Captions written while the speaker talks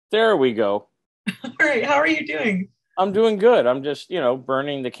There we go. All right, how are you doing? I'm doing good. I'm just,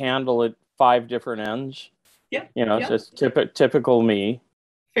 burning the candle at five different ends. Yep, So yep. it's typical me.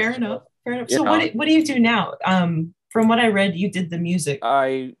 Fair enough. So, Fair enough. you So know, what do you do now? From what I read, you did the music.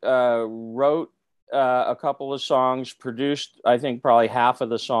 I wrote a couple of songs, produced, I think, probably half of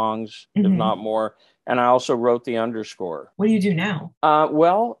the songs, if not Hmm. more. And I also wrote the underscore. What do you do now?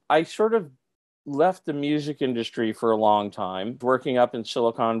 Well, I sort of left the music industry for a long time, working up in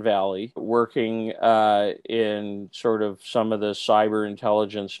Silicon Valley, working in sort of some of the cyber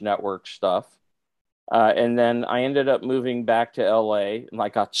intelligence network stuff. And then I ended up moving back to LA and I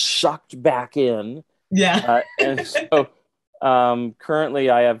got sucked back in. Yeah. And so currently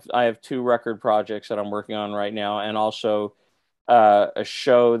I have two record projects that I'm working on right now, and also a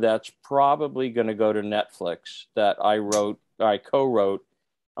show that's probably going to go to Netflix that I co-wrote.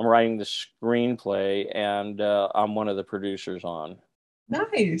 I'm writing the screenplay, and I'm one of the producers on.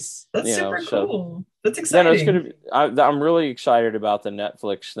 Nice. That's super So cool. That's yeah, no, it's exciting. gonna be. I'm really excited about the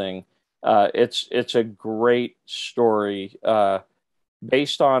Netflix thing. It's a great story.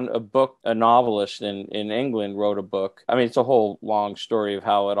 Based on a book, a novelist in England wrote a book. I mean, it's a whole long story of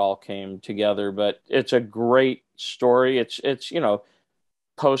how it all came together, but it's a great story. It's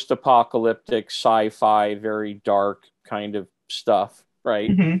post-apocalyptic sci-fi, very dark kind of stuff, right?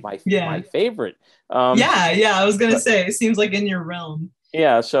 My Yeah. favorite. Yeah, yeah. I was gonna But say it seems like in your realm.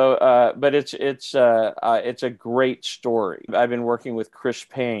 yeah, but it's a great story. I've been working with Chris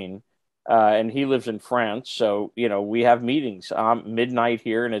Payne, and he lives in France, so we have meetings midnight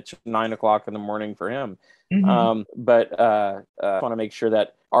here, and it's 9 o'clock in the morning for him. Hmm. But I want to make sure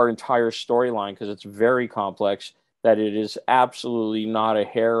that our entire storyline, because it's very complex, that it is absolutely not a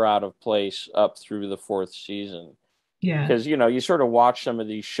hair out of place up through the fourth season. Yeah. Because you sort of watch some of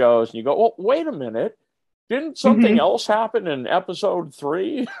these shows and you go, "Oh, wait a minute, didn't something Hmm. else happen in episode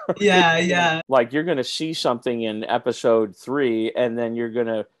three?" Yeah, yeah. Like you're going to see something in episode three, and then you're going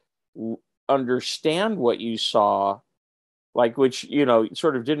to understand what you saw, like which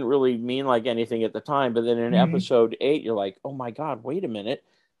sort of didn't really mean like anything at the time, but then in Hmm. episode eight, you're like, "Oh my God, wait a minute,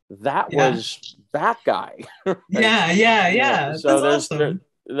 that Yeah. was that guy." Right? Yeah, yeah, yeah. So That's awesome.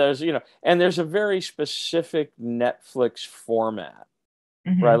 there's and there's a very specific Netflix format,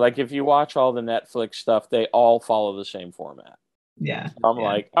 right? Hmm. Like if you watch all the Netflix stuff, they all follow the same format. Yeah, I'm yeah.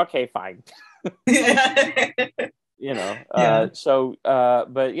 like, okay, fine. Yeah.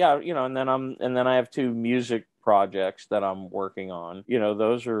 But yeah, and then I have two music projects that I'm working on.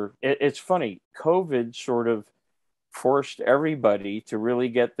 It's funny. COVID sort of forced everybody to really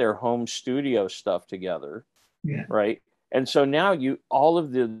get their home studio stuff together, Yeah. right? And so now all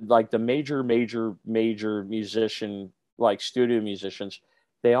of the like the major musician, like studio musicians,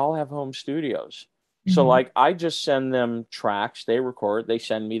 they all have home studios. So Hmm. like I just send them tracks, they record, they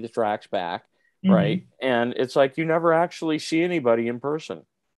send me the tracks back, right? Hmm. And it's like you never actually see anybody in person.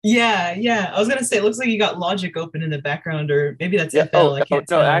 Yeah, yeah. I was gonna say it looks like you got Logic open in the background, or maybe that's Yeah. FL. I can't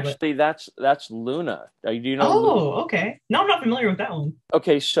No, tell, but actually, that's Luna. Do you know Luna? oh, okay. No, I'm not familiar with that one.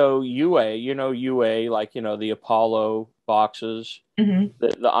 Okay, so UA, UA, like the Apollo boxes, Hmm.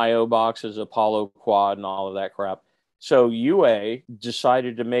 the IO boxes, Apollo Quad, and all of that crap. So UA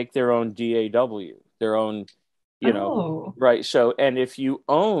decided to make their own DAW, their own, you know, Oh, right. So, and if you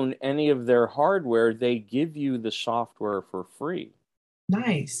own any of their hardware, they give you the software for free,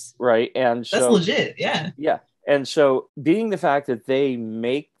 nice. right? And That's so, legit. Yeah. yeah. And so, being the fact that they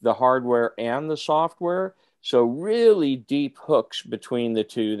make the hardware and the software, so really deep hooks between the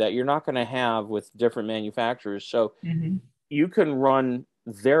two that you're not going to have with different manufacturers. So, Hmm. you can run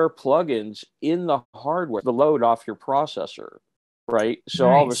their plugins in the hardware, the load off your processor, right? So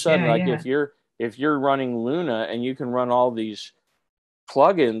all of a Nice. sudden, Yeah, like yeah. if you're running Luna and you can run all these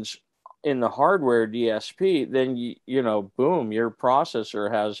plugins in the hardware DSP, then boom, your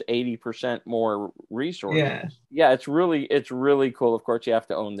processor has 80% more resources. Yeah. Yeah, it's really cool. Of course, you have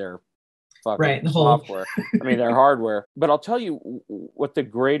to own their Right. fucking The whole. software. I mean, their hardware. But I'll tell you what the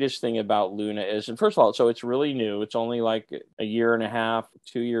greatest thing about Luna is. And first of all, so it's really new. It's only like a year and a half,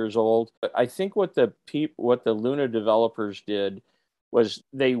 2 years old. But I think what the Luna developers did was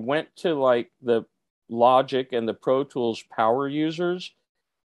they went to like the Logic and the Pro Tools power users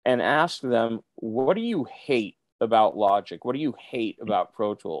and asked them, what do you hate about Logic? What do you hate about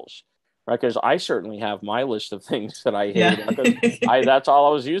Pro Tools? Right? Because I certainly have my list of things that I hate Yeah. about because I that's all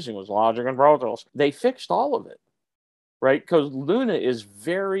I was using was Logic and Pro Tools. They fixed all of it, right? Because Luna is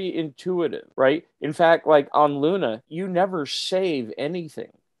very intuitive, right? In fact, like on Luna, you never save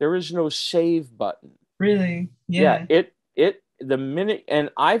anything. There is no save button. Really. Yeah, Yeah. the minute, and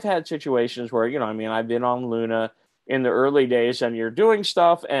I've had situations where, I mean, I've been on Luna in the early days, and you're doing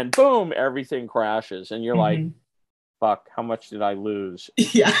stuff, and boom, everything crashes, and you're like, fuck, how much did I lose?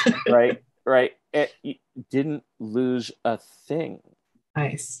 Yeah. Right. You didn't lose a thing.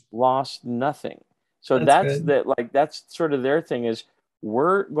 Nice. Lost nothing. So That's good. that's sort of their thing is,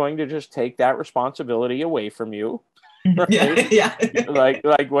 we're going to just take that responsibility away from you. Yeah. Right? Yeah.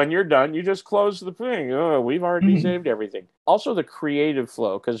 Like when you're done, you just close the thing. Oh, we've already saved everything. Also, the creative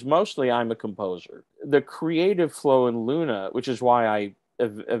flow, because mostly I'm a composer. The creative flow in Luna, which is why I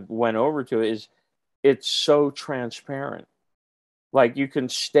went over to it, is it's so transparent. Like you can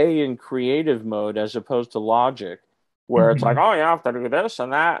stay in creative mode as opposed to Logic, where it's like, oh, you have to do this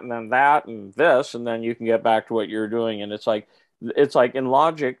and that, and then that and this, and then you can get back to what you're doing. And it's like in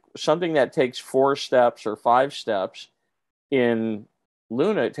Logic, something that takes 4 steps or 5 steps, in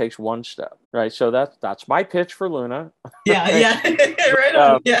Luna it takes 1 step, right? So that's my pitch for Luna. Yeah. Yeah. Right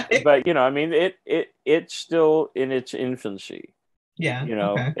on. Yeah. But I mean, it's still in its infancy. Yeah.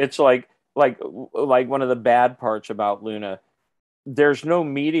 Okay. It's like one of the bad parts about Luna, there's no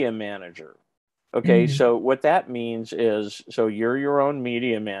media manager. Okay, so what that means is, so you're your own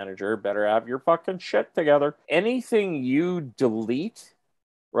media manager, better have your fucking shit together. Anything you delete,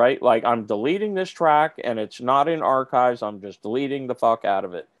 right? Like, I'm deleting this track and it's not in archives, I'm just deleting the fuck out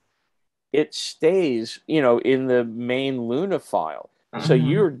of it. It stays, in the main Luna file. So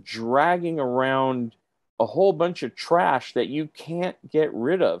you're dragging around a whole bunch of trash that you can't get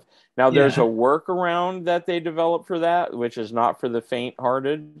rid of. Now, there's a workaround that they developed for that, which is not for the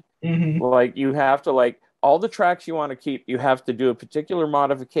faint-hearted. Like, you have to, all the tracks you want to keep, you have to do a particular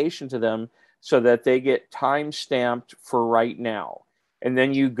modification to them so that they get time-stamped for right now. And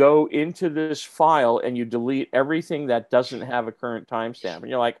then you go into this file and you delete everything that doesn't have a current timestamp. And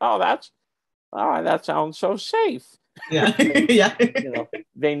you're like, oh, that sounds so safe. Yeah. Yeah.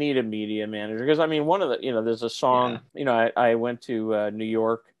 They need a media manager. Because, I mean, one of the, there's a song, I went to New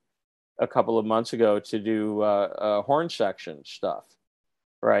York a couple of months ago to do horn section stuff,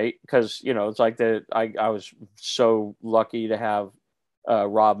 right? Because, it's like I was so lucky to have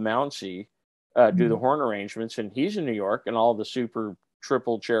Rob Mounsey do the horn arrangements, and he's in New York, and all the super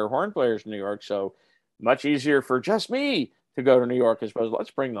triple chair horn players in New York, so much easier for just me to go to New York as opposed to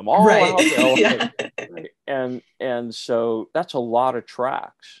let's bring them all out to Yeah. and so that's a lot of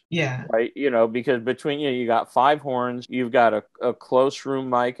tracks. Yeah. Right. Because between you got 5 horns, you've got a close room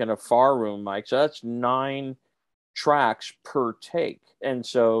mic and a far room mic. So that's 9 tracks per take. And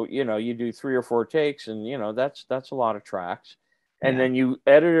so, you do 3 or 4 takes, and that's a lot of tracks. And then you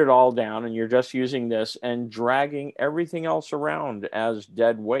edit it all down, and you're just using this and dragging everything else around as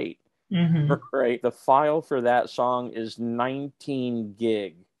dead weight. Right. The file for that song is 19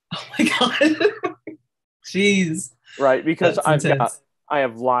 gig. Oh my God. Jeez. Right. Because I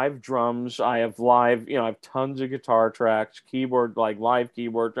have live drums. I have live, I have tons of guitar tracks, keyboard, live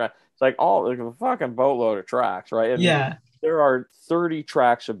keyboard tracks. It's like a fucking boatload of tracks. Right. And there are 30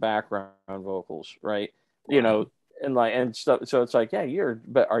 tracks of background vocals. Right. Wow. And stuff. So it's like,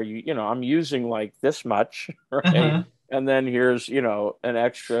 but are you, I'm using this much. Right. And then here's, an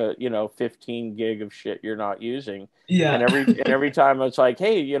extra, 15 gig of shit you're not using. Yeah. And every time it's like,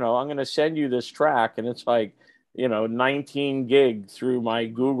 hey, I'm going to send you this track. And it's like, 19 gig through my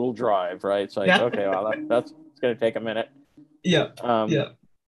Google Drive, right? It's like, okay, well, that's going to take a minute. Yeah.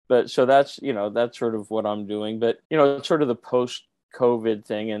 But so that's sort of what I'm doing. But, it's sort of the post-COVID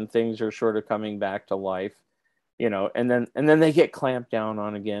thing, and things are sort of coming back to life, and then they get clamped down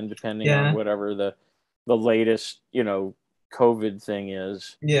on again, depending on whatever the latest, COVID thing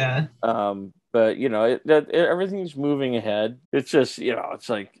is. Yeah. But everything's moving ahead. It's just, it's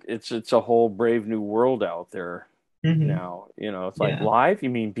like it's a whole brave new world out there now. It's like live. You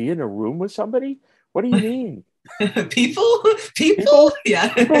mean be in a room with somebody? What do you mean? People?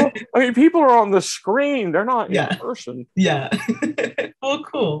 Yeah. I mean, people are on the screen. They're not in person. Yeah. Well,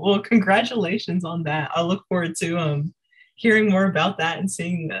 cool. Well, congratulations on that. I look forward to hearing more about that and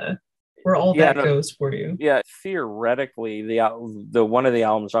seeing where all that goes for you. Yeah, theoretically, the one of the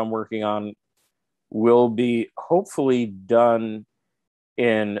albums I'm working on will be hopefully done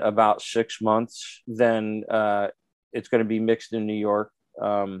in about 6 months. Then it's going to be mixed in New York,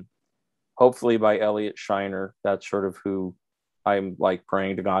 hopefully by Elliot Shiner. That's sort of who I'm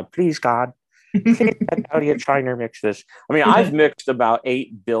praying to God. Please, God, please let Elliot Shiner mix this. I mean, I've mixed about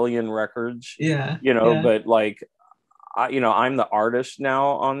 8 billion records. Yeah. But I'm the artist now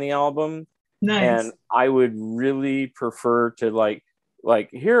on the album. Nice. And I would really prefer to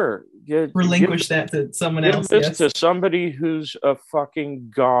here, relinquish that to someone else. Give this to somebody who's a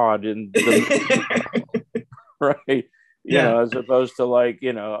fucking god in the right. Yeah. as opposed to like,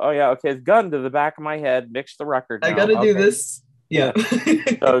 oh yeah, okay, gun to the back of my head, mix the record I now. gotta do Okay. this. Yeah.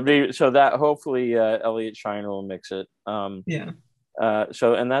 Yeah. So that hopefully Elliot Shiner will mix it. Yeah.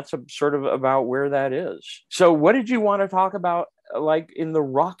 And that's sort of about where that is. So what did you want to talk about, like in the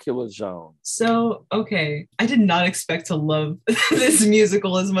Rockula zone? So, okay, I did not expect to love this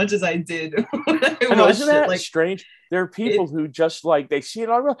musical as much as I did when I I know, isn't watched it. that Like, strange? There are people it, who just like, they see it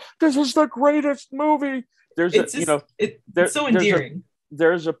all, this is the greatest movie. There's a, it's just, it's there so there's a endearing.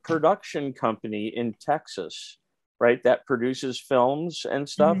 there's a production company in Texas, right, that produces films and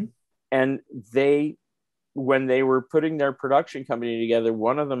stuff. Mhm. And they, when they were putting their production company together,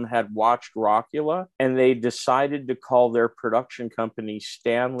 one of them had watched Rockula, and they decided to call their production company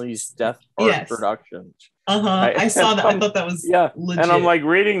Stanley's Death Park Yes. Productions. Uh-huh. Right? I saw that. I thought that was Yeah. And I'm legit. like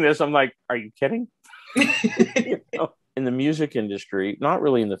reading this, I'm like, are you kidding? In the music industry, not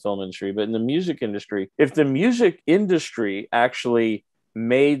really in the film industry, but in the music industry, if the music industry actually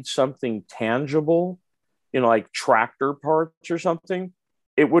made something tangible, like tractor parts or something,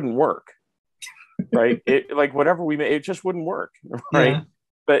 it wouldn't work, right? It, like whatever we made, it just wouldn't work, right? Yeah.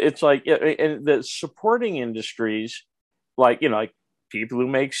 But it's like, and the supporting industries, like, like people who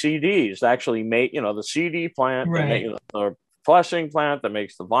make CDs actually make, the CD plant that make, Right. the pressing plant that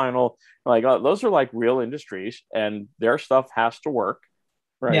makes the vinyl, like those are like real industries, and their stuff has to work,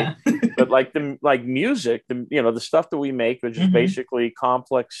 right? Yeah. But like the like music, the stuff that we make, which is Mhm. basically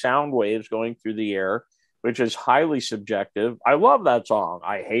complex sound waves going through the air, which is highly subjective. I love that song.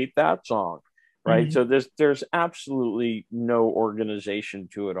 I hate that song, right? Mhm. So there's absolutely no organization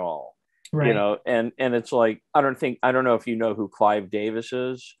to it all, Right. and it's like, I don't know if you know who Clive Davis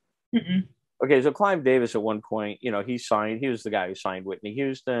is. Mm-mm. Okay, so Clive Davis at one point, he was the guy who signed Whitney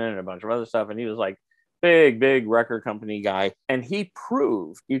Houston and a bunch of other stuff, and he was like big record company guy, and he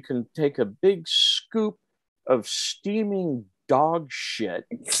proved you can take a big scoop of steaming dog shit,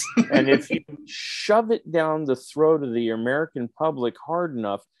 and if you shove it down the throat of the American public hard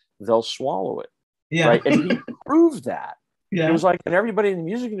enough, they'll swallow it, Yeah. right? And he proved that. It Yeah. was like, and everybody in the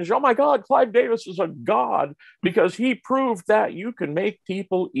music industry, oh my God, Clive Davis is a god because he proved that you can make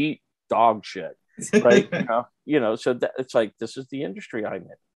people eat dog shit, right? So that it's like, this is the industry I'm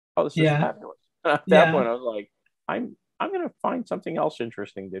in. Oh, this is Yeah. fabulous. At that Yeah. point, I was like, I'm gonna find something else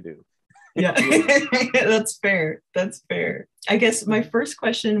interesting to do. Yeah. That's fair. That's fair. I guess my first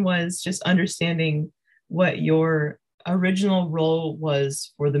question was just understanding what your original role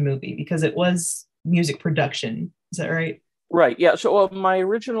was for the movie because it was music production. Is that right? Right. Yeah. So my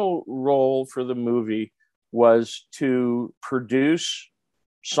original role for the movie was to produce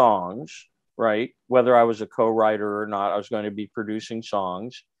songs, right? Whether I was a co-writer or not, I was going to be producing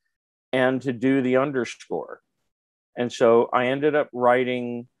songs and to do the underscore. And so I ended up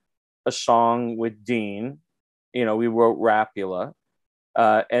writing a song with Dean. We wrote Rapula.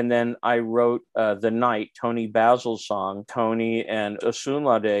 And then I wrote The Night, Tony Basil's song. Tony and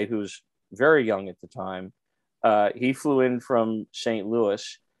Osunlade, who's very young at the time, he flew in from St.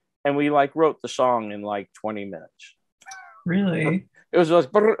 Louis, and we like wrote the song in like 20 minutes. Really? It was like,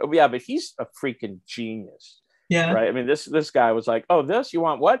 yeah, but he's a freaking genius, Yeah. right? I mean, this guy was like, oh, this, you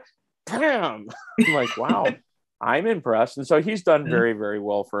want what? Bam! I'm like, wow, I'm impressed. And so he's done very, very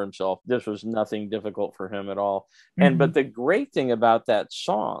well for himself. This was nothing difficult for him at all. And Mm-hmm. but the great thing about that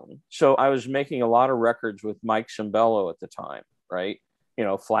song, so I was making a lot of records with Mike Cimbello at the time, right?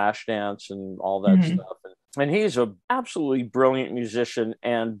 Flashdance and all that Mm-hmm. stuff. And he's an absolutely brilliant musician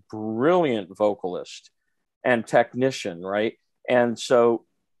and brilliant vocalist and technician, right? And so,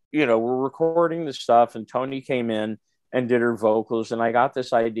 we're recording the stuff, and Tony came in and did her vocals, and I got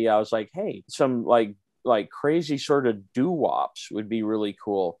this idea. I was like, hey, some like crazy sort of doo-wops would be really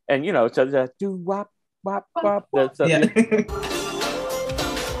cool. And so that doo-wop, wop, wop, that's Yeah.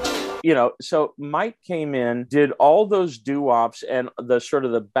 so Mike came in, did all those doo-wops and the sort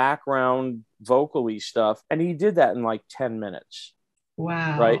of the background vocally stuff, and he did that in like 10 minutes.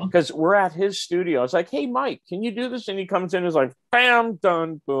 Right, Wow. because we're at his studio. I was like, hey Mike, can you do this? And he comes in and is like, bam,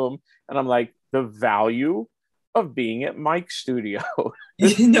 done, boom. And I'm like, the value of being at Mike's studio.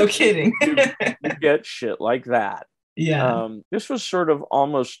 No kidding. You get shit like that. Yeah. This was sort of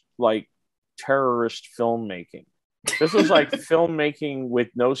almost like terrorist filmmaking. This was like filmmaking with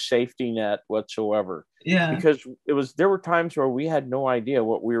no safety net whatsoever, Yeah. because there were times where we had no idea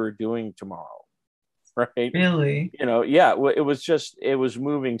what we were doing tomorrow. Right. Really? Yeah, it was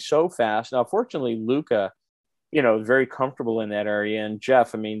moving so fast. Now, fortunately, Luca, very comfortable in that area, and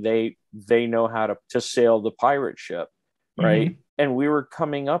Jeff, I mean, they know how to sail the pirate ship, right? Mm-hmm. And we were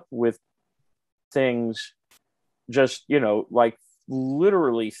coming up with things just, like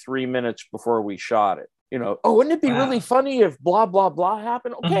literally 3 minutes before we shot it. Oh, wouldn't it be really Wow. funny if blah, blah, blah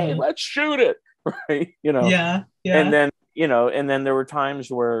happened? Okay, Uh-huh. let's shoot it. Right. Yeah. And Yeah. then, and then there were times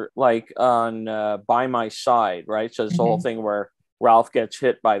where like on By My Side, right? So it's the whole Hmm. thing where Ralph gets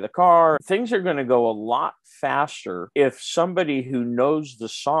hit by the car. Things are going to go a lot faster if somebody who knows the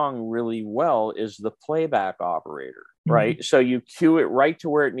song really well is the playback operator, Hmm. right? So you cue it right to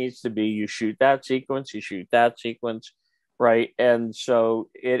where it needs to be. You shoot that sequence, you shoot that sequence, right? And so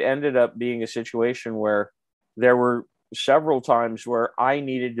it ended up being a situation where there were several times where I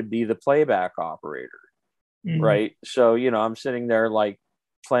needed to be the playback operator, Hmm. right? So, I'm sitting there like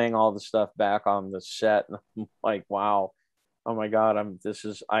playing all the stuff back on the set, and I'm like, wow, oh my God, have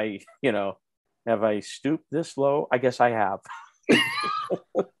I stooped this low? I guess I have.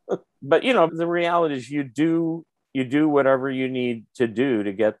 But the reality is you do whatever you need to do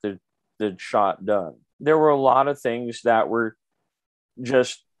to get the shot done. There were a lot of things that were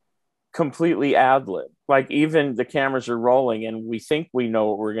just completely ad lib. Like even the cameras are rolling and we think we know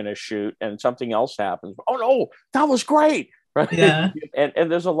what we're going to shoot and something else happens. Oh no, that was great. Right. Yeah.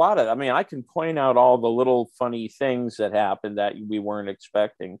 And there's a lot of, I mean, I can point out all the little funny things that happened that we weren't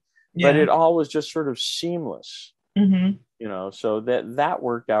expecting, but Yeah. it all was just sort of seamless, Hmm. so that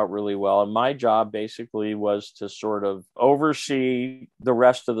worked out really well. And my job basically was to sort of oversee the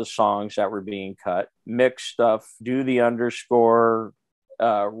rest of the songs that were being cut, mix stuff, do the underscore,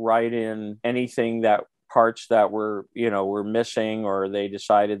 write in anything that parts that were missing, or they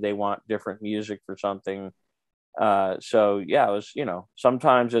decided they want different music for something. So yeah, it was,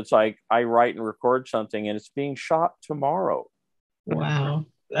 sometimes it's like I write and record something and it's being shot tomorrow. Wow.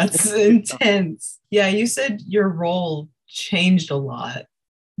 That's intense. Yeah, you said your role changed a lot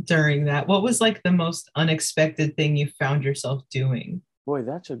during that. What was like the most unexpected thing you found yourself doing? Boy,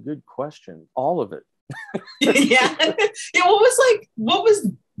 that's a good question. All of it. Yeah. Yeah, what was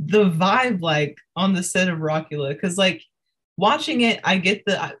the vibe like on the set of Rockula? Because like watching it, I get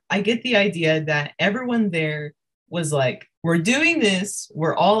the idea that everyone there was like, we're doing this,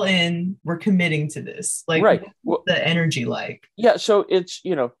 we're all in, we're committing to this. Like Right. what's Well, the energy like? yeah. So it's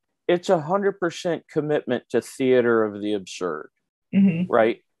 100% commitment to theater of the absurd, Hmm.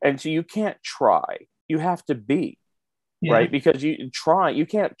 right? And so you can't try. You have to be, Yeah. right? Because you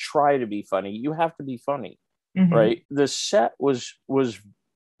can't try to be funny. You have to be funny, Hmm. right? The set was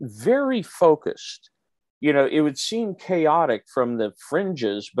very focused. It would seem chaotic from the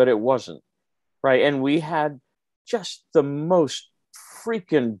fringes, but it wasn't, right? And we had just the most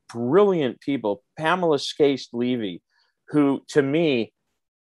freaking brilliant people. Pamela Skase Levy, who to me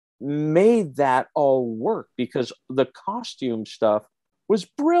made that all work because the costume stuff was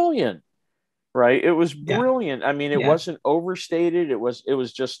brilliant, right? It was Yeah. brilliant. I mean, it Yeah. wasn't overstated. It was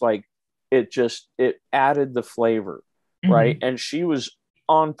just like it added the flavor, right? Hmm. And she was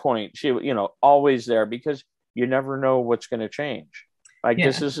on point. She, always there because you never know what's going to change. Like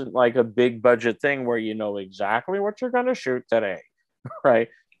this Yeah. isn't like a big budget thing where you know exactly what you're going to shoot today, right?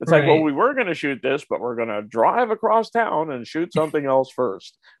 It's like, well, Right. we were going to shoot this, but we're going to drive across town and shoot something else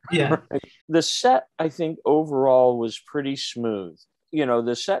first. Yeah. Right? The set, I think, overall was pretty smooth.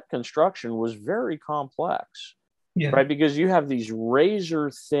 The set construction was very complex, Yeah. right? Because you have these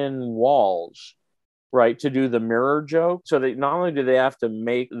razor thin walls, right, to do the mirror joke. So that not only do they have to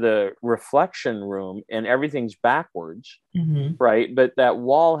make the reflection room and everything's backwards, Hmm. right, but that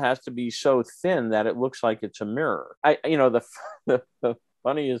wall has to be so thin that it looks like it's a mirror. The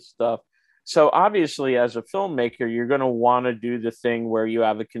funniest stuff. So obviously, as a filmmaker, you're going to want to do the thing where you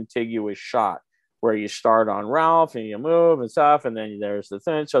have a contiguous shot where you start on Ralph and you move and stuff, and then there's the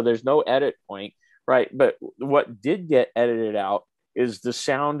thing. So there's no edit point, right? But what did get edited out is the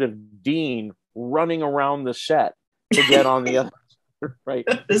sound of Dean running around the set to get on the other, right?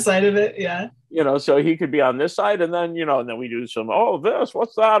 The side of it. Yeah. So he could be on this side, and then and then we do some, oh,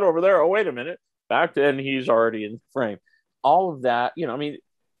 what's that over there? Oh, wait a minute, back to, and he's already in frame. All of that, I mean,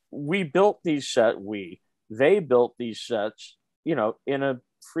 we built these sets. They built these sets, in a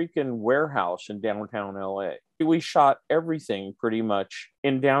freaking warehouse in downtown LA. We shot everything pretty much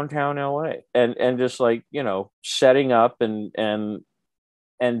in downtown LA, and just like setting up and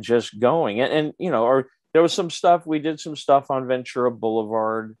just going, and or there was some stuff, we did some stuff on Ventura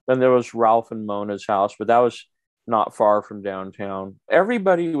Boulevard. Then there was Ralph and Mona's house, but that was not far from downtown.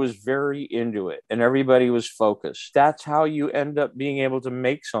 Everybody was very into it and everybody was focused. That's how you end up being able to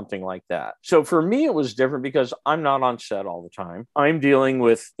make something like that. So for me, it was different because I'm not on set all the time. I'm dealing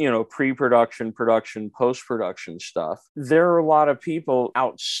with, pre-production, production, post-production stuff. There are a lot of people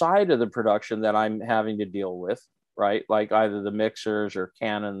outside of the production that I'm having to deal with, right? Like either the mixers or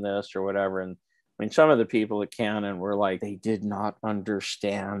Canon this or whatever. And I mean, some of the people at Canon were like, they did not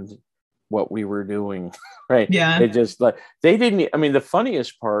understand what we were doing. Right. Yeah. It just like they didn't. I mean, the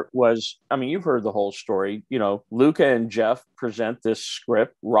funniest part was, I mean, you've heard the whole story. You know, Luca and Jeff present this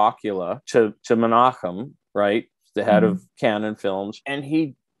script, Rockula, to Menachem, right? The head of Canon Films, and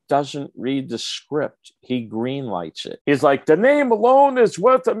he doesn't read the script. He greenlights it. He's like, the name alone is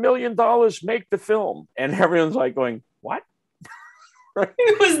worth $1 million. Make the film. And everyone's like going, what?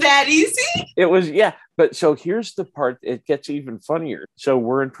 It was that easy? It was, yeah. But so here's the part, it gets even funnier. So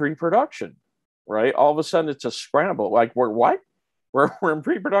we're in pre-production, right? All of a sudden it's a scramble. Like, we're what? We're in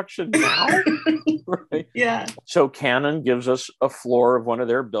pre-production now? Right? Yeah. So Canon gives us a floor of one of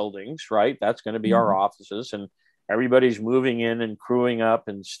their buildings, right? That's going to be our offices. And everybody's moving in and crewing up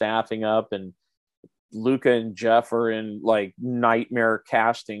and staffing up. And Luca and Jeff are in like nightmare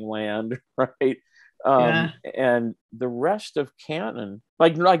casting land, right? And the rest of Canon,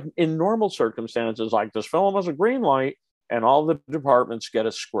 like in normal circumstances, like this film has a green light and all the departments get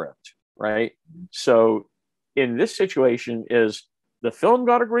a script, right? So in this situation is the film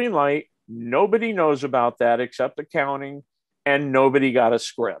got a green light. Nobody knows about that except accounting, and nobody got a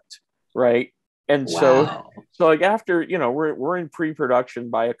script, right? And so like after, you know, we're in pre-production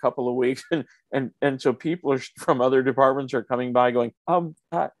by a couple of weeks, and so people from other departments are coming by going,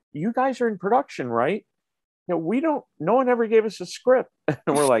 you guys are in production, right? You know, no one ever gave us a script.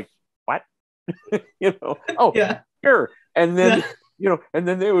 And we're like, what? You know, here. And then, you know, and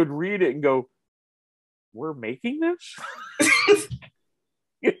then they would read it and go, we're making this?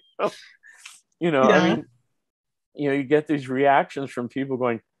 I mean, you know, you get these reactions from people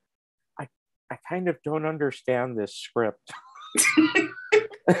going, I kind of don't understand this script.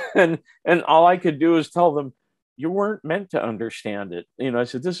 and all I could do is tell them, you weren't meant to understand it. You know, I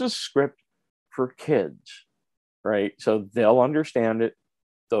said, this is a script for kids, right? So they'll understand it.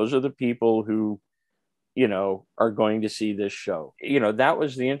 Those are the people who, you know, are going to see this show. You know, that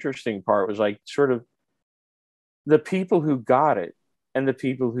was the interesting part, was like sort of the people who got it and the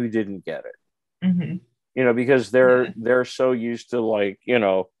people who didn't get it. You know, because they're so used to, like, you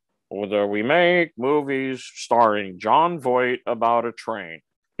know, whether we make movies starring John Voight about a train,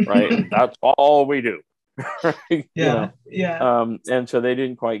 right? And that's all we do. Right? And so they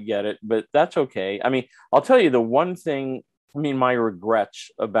didn't quite get it, but that's okay. I mean, I'll tell you the one thing, I mean, my regrets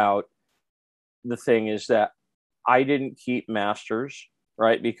about the thing is that I didn't keep masters,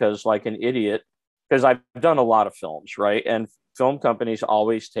 right? Because like an idiot, because I've done a lot of films, right? And film companies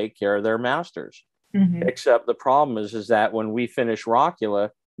always take care of their masters. Except the problem is that when we finished Rockula,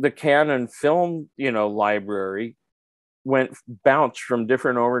 the Canon film, you know, library bounced from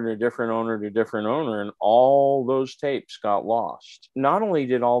different owner to different owner to different owner, and all those tapes got lost. Not only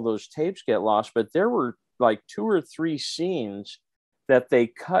did all those tapes get lost, but there were like 2 or 3 scenes that they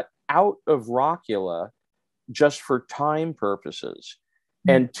cut out of Rockula just for time purposes.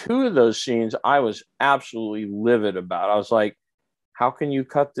 And 2 of those scenes I was absolutely livid about. I was like, how can you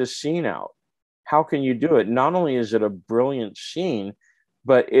cut this scene out? How can you do it? Not only is it a brilliant scene,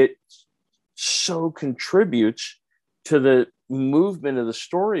 but it so contributes to the movement of the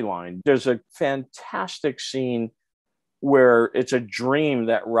storyline. There's a fantastic scene where it's a dream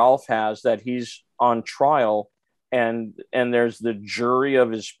that Ralph has that he's on trial, and there's the jury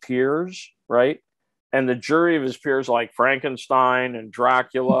of his peers, right? And the jury of his peers, like Frankenstein and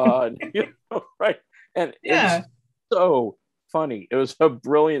Dracula, and you know, right? And it's so funny. It was a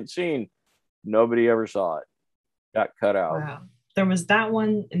brilliant scene. Nobody ever saw it. Got cut out. Wow. There was that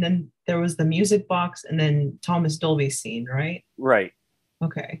one, and then there was the music box, and then Thomas Dolby's scene, right? Right.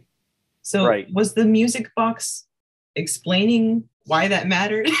 Okay. So was the music box explaining why that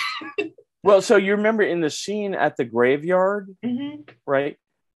mattered? Well, so you remember in the scene at the graveyard, right?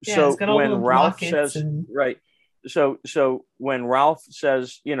 Yeah, so it's got all when the Ralph says, right. So when Ralph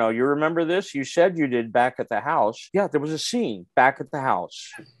says, you know, you remember this? You said you did back at the house. Yeah, there was a scene back at the house,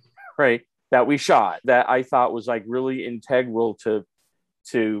 right? That we shot that I thought was like really integral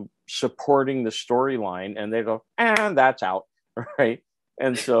to supporting the storyline, and they go, and that's out, right?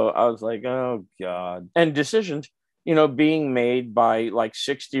 And so I was like, oh God. And decisions, you know, being made by like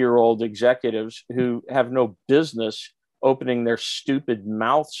 60-year-old executives who have no business opening their stupid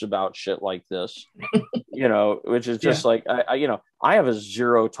mouths about shit like this, you know, which is just like, I have a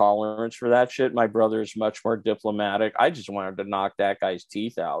zero tolerance for that shit. My brother is much more diplomatic. I just wanted to knock that guy's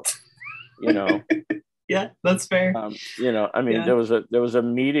teeth out. You know, yeah, that's fair. You know, I mean, there was a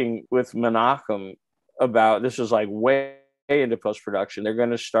meeting with Menachem about, this was like way into post-production. They're going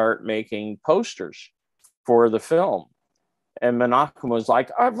to start making posters for the film, and Menachem was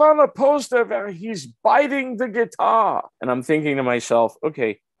like, "I found a poster where he's biting the guitar," and I'm thinking to myself,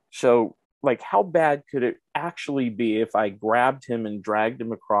 okay, so like, how bad could it actually be if I grabbed him and dragged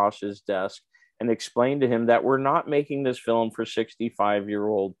him across his desk and explained to him that we're not making this film for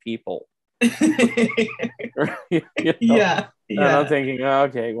 65-year-old people? You know? Yeah. And I'm thinking, oh,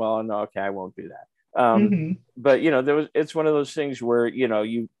 okay, well, no, okay, I won't do that. But it's one of those things where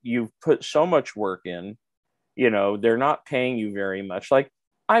you've put so much work in. They're not paying you very much. Like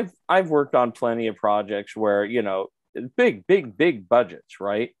I've worked on plenty of projects where big budgets,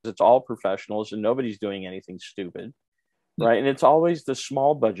 right? It's all professionals and nobody's doing anything stupid, right? And it's always the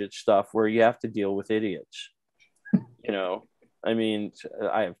small budget stuff where you have to deal with idiots. I mean,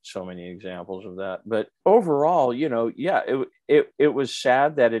 I have so many examples of that, but overall, it was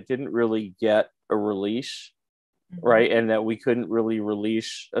sad that it didn't really get a release, right? And that we couldn't really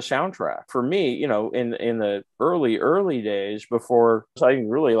release a soundtrack. For me, in the early days before, I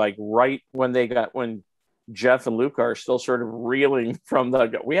really like right when Jeff and Luca are still sort of reeling from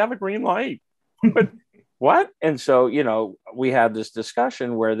we have a green light. But what? And so, we had this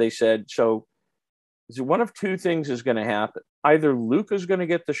discussion where they said, so one of two things is going to happen. Either Luca's going to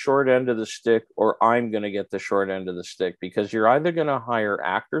get the short end of the stick or I'm going to get the short end of the stick, because you're either going to hire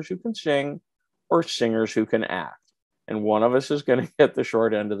actors who can sing or singers who can act. And one of us is going to get the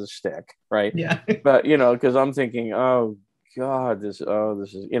short end of the stick, right? Yeah. But, because I'm thinking, oh, God, this is,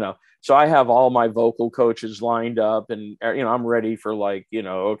 so I have all my vocal coaches lined up and, I'm ready for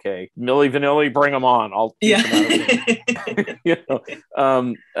okay, Milli Vanilli, bring them on. I'll teach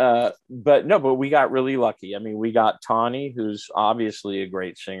them but we got really lucky. I mean, we got Tawny, who's obviously a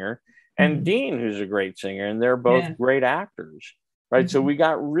great singer, and Dean, who's a great singer, and they're both great actors. Right. So we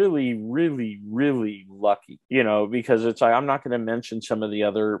got really, really, really lucky, because it's like, I'm not going to mention some of the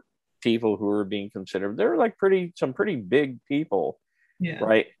other people who are being considered. They're like some pretty big people. Yeah.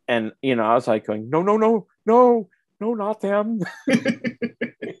 Right. And, I was like going, no, not them.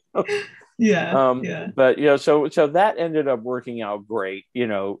 Yeah. But, so that ended up working out great,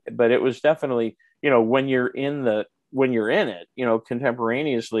 but it was definitely, when you're in it,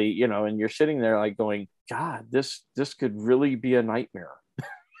 contemporaneously, and you're sitting there like going, God, this could really be a nightmare.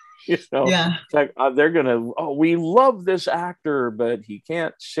 It's like they're gonna, we love this actor, but he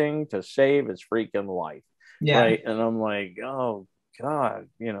can't sing to save his freaking life. Right. And I'm like, oh God,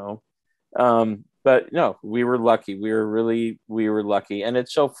 but no, we were lucky. We were lucky. And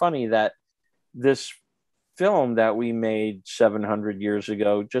it's so funny that this film that we made 700 years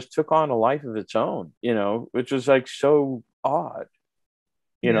ago just took on a life of its own, which was like so odd.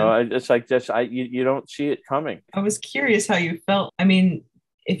 It's like this, you don't see it coming. I was curious how you felt. I mean,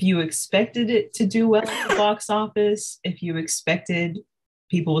 if you expected it to do well at the box office, if you expected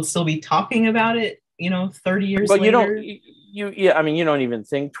people would still be talking about it, 30 years later. I mean, you don't even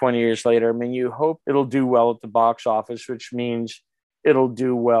think 20 years later. I mean, you hope it'll do well at the box office, which means it'll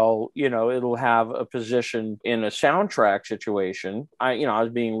do well, it'll have a position in a soundtrack situation. I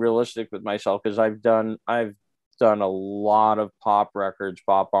was being realistic with myself because I've done a lot of pop records,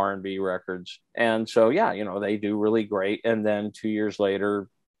 pop R&B records. And so, they do really great. And then 2 years later,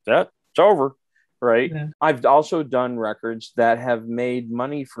 that's over, right? Yeah. I've also done records that have made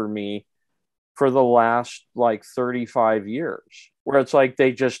money for me for the last 35 years, where it's like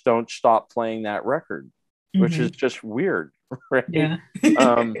they just don't stop playing that record, which is just weird, right? Yeah.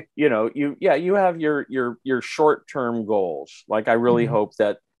 You have your short-term goals. Like I really hope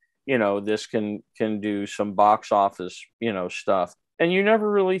that this can do some box office, stuff. And you never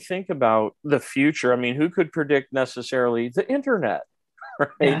really think about the future. I mean, who could predict necessarily the internet,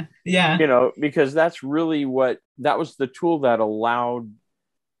 right? Yeah. Because that's really that was the tool that allowed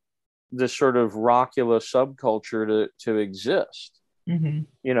this sort of Rockula subculture to exist.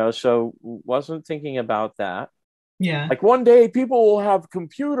 So wasn't thinking about that. Yeah. Like one day people will have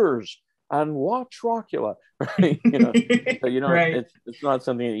computers and watch Rockula, right? So, right. It's not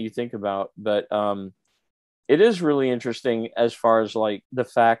something that you think about, but it is really interesting as far as the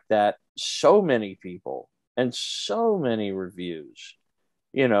fact that so many people and so many reviews,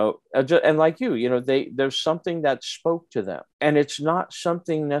 and like there's something that spoke to them, and it's not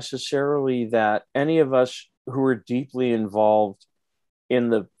something necessarily that any of us who are deeply involved in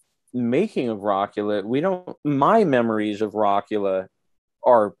the making of Rockula, my memories of Rockula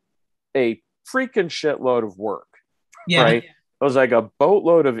are a freaking shitload of work, right? It was like a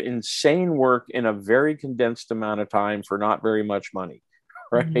boatload of insane work in a very condensed amount of time for not very much money,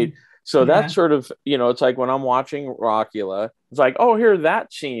 right? So that's sort of, it's like when I'm watching Rockula, it's like, oh, here,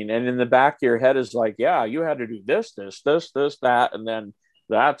 that scene. And in the back of your head is like, yeah, you had to do this, that, and then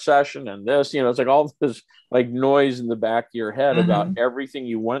that session and this, it's like all this noise in the back of your head about everything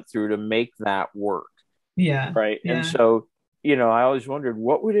you went through to make that work. Yeah. Right. Yeah. And so, I always wondered,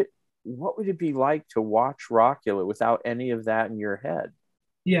 what would it what would it be like to watch Rockula without any of that in your head?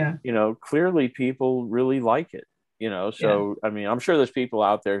 Yeah. Clearly people really like it, Yeah. so I mean, I'm sure there's people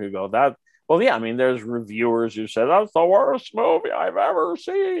out there who go that, well, yeah, I mean, there's reviewers who said that's the worst movie I've ever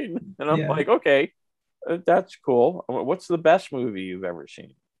seen, and I'm Yeah. like, okay, that's cool. What's the best movie you've ever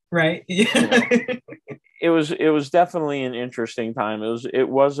seen? Right. you Yeah. know it was definitely an interesting time. It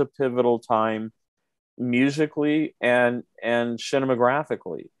was a pivotal time, musically and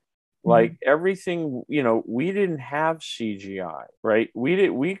cinemagraphically. Like Mhm. everything, we didn't have CGI, right?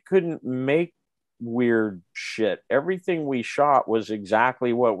 We couldn't make weird shit. Everything we shot was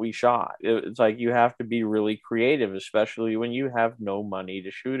exactly what we shot. It's like you have to be really creative, especially when you have no money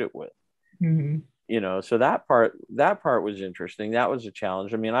to shoot it with. Mhm. So that part was interesting. That was a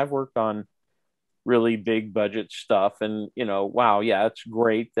challenge. I mean, I've worked on really big budget stuff, and wow, yeah, it's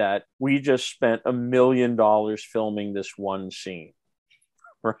great that we just spent $1 million filming this one scene.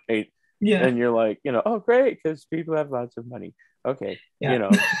 Right? Yeah. And you're like, oh, great, because people have lots of money. Okay, Yeah.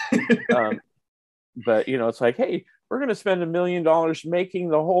 um, but it's like, hey, we're going to spend $1 million making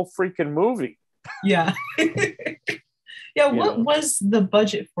the whole freaking movie. Yeah. Yeah. You What know, was the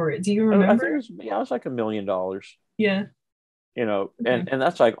budget for it? Do you I think remember? it was like $1 million. Yeah. And Okay. and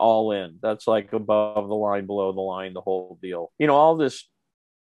that's like all in. That's like above the line, below the line, the whole deal. All this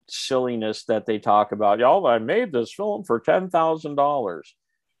silliness that they talk about. Y'all, I made this film for $10,000.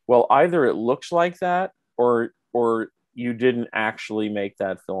 Well, either it looks like that, or you didn't actually make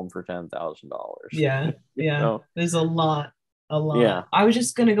that film for $10,000. Yeah. you Yeah. know? There's a lot. A lot. Yeah. I was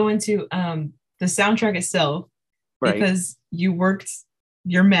just gonna go into the soundtrack itself Right. because you worked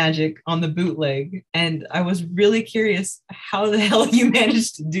your magic on the bootleg, and I was really curious how the hell you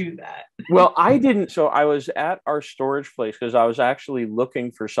managed to do that. Well, I didn't. So I was at our storage place because I was actually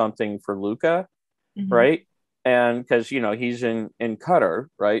looking for something for Luca, Mhm. right? And because he's in Qatar,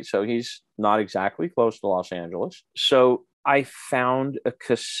 right? So he's not exactly close to Los Angeles. So I found a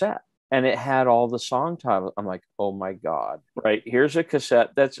cassette and it had all the song titles. I'm like, oh my God, right? Here's a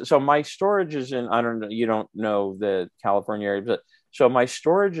cassette. So my storage is in, I don't know, you don't know the California area, but so my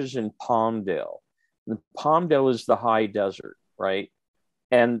storage is in Palmdale. And Palmdale is the high desert, right?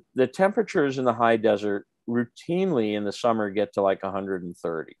 And the temperatures in the high desert routinely in the summer get to like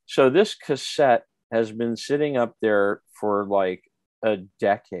 130. So this cassette has been sitting up there for like a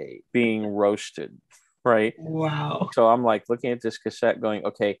decade being roasted, right? Wow. So I'm like looking at this cassette going,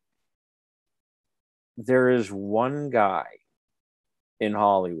 okay, there is one guy in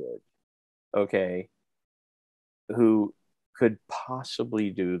Hollywood, okay, who could possibly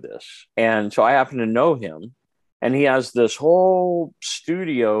do this. And so I happen to know him, and he has this whole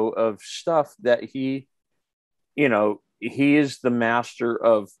studio of stuff that he is the master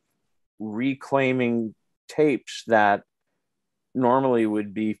of reclaiming tapes that normally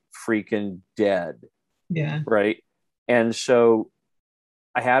would be freaking dead, Yeah. right? And so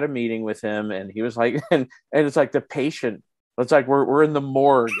I had a meeting with him, and he was like, and it's like the patient. It's like we're in the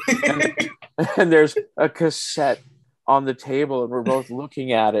morgue, and and there's a cassette on the table, and we're both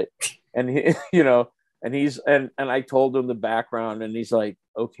looking at it, and and I told him the background, and he's like,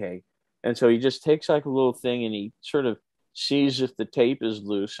 okay, and so he just takes like a little thing, and he sort of sees if the tape is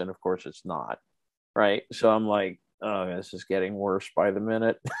loose, and of course it's not, right? So I'm like, oh, this is getting worse by the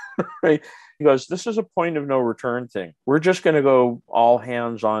minute. Right? He goes, this is a point of no return thing. We're just going to go all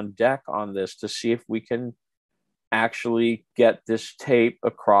hands on deck on this to see if we can actually get this tape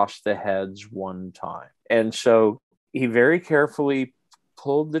across the heads one time. And so he very carefully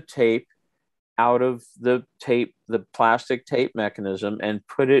pulled the tape out of the plastic tape mechanism, and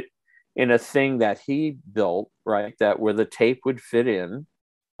put it in a thing that he built, right? That where the tape would fit in,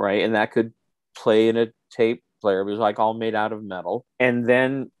 right? And that could play in a tape player. It was like all made out of metal. And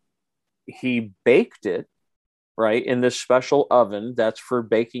then he baked it, right, in this special oven that's for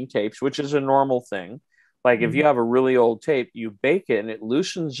baking tapes, which is a normal thing. Like if you have a really old tape, you bake it and it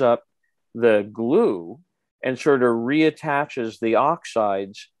loosens up the glue and sort of reattaches the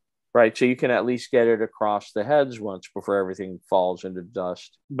oxides, right? So you can at least get it across the heads once before everything falls into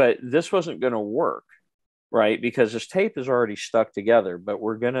dust. But this wasn't going to work, right? Because this tape is already stuck together, but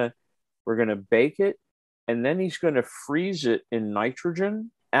we're gonna bake it, and then he's going to freeze it in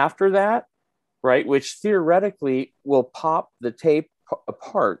nitrogen after that, right? Which theoretically will pop the tape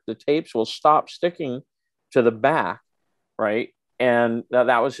apart. The tapes will stop sticking to the back, right? And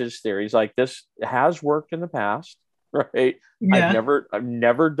that was his theory. He's like, this has worked in the past, right? I've Yeah.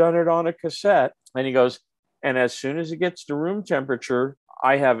 never done it on a cassette. And he goes, and as soon as it gets to room temperature,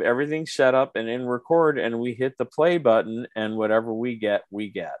 I have everything set up and in record, and we hit the play button, and whatever we get, we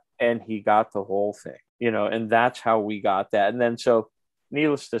get. And he got the whole thing, and that's how we got that. And then so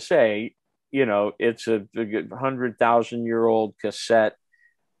needless to say, it's a 100,000-year-old cassette,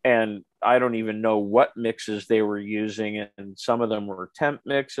 and I don't even know what mixes they were using, and some of them were temp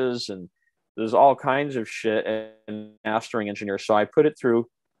mixes, and there's all kinds of shit and mastering engineers. So I put it through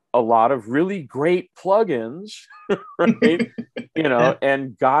a lot of really great plugins, right?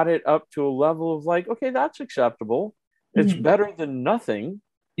 And got it up to a level of like, okay, that's acceptable. It's better than nothing.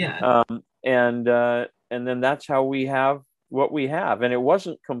 Yeah. And then that's how we have what we have. And it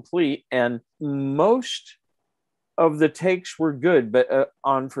wasn't complete. And most of the takes were good, but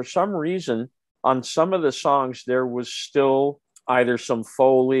for some reason, on some of the songs, there was still either some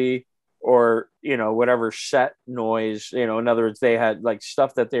Foley or, whatever set noise, in other words, they had like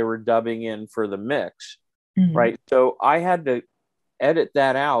stuff that they were dubbing in for the mix. Right. So I had to edit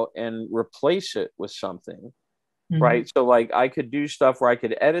that out and replace it with something. Right. So like I could do stuff where I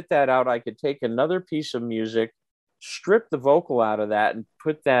could edit that out. I could take another piece of music, strip the vocal out of that and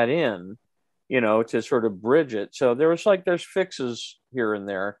put that in, to sort of bridge it. So there's fixes here and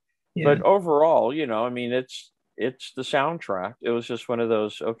there, but overall, it's the soundtrack. It was just one of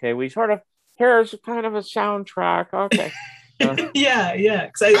those, okay, we sort of, here's kind of a soundtrack. Okay. Yeah.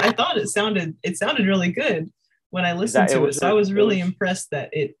 Cause I thought it sounded really good when I listened to it. So I was really impressed that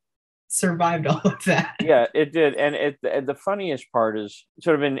it survived all of that. Yeah, it did. And the funniest part is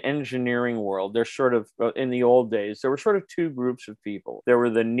sort of in engineering world, there's sort of, in the old days, there were sort of two groups of people. There were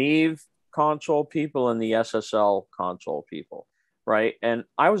the Neve console people and the SSL console people, right? And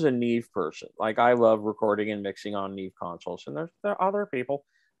I was a Neve person. Like I love recording and mixing on Neve consoles, and there are other people.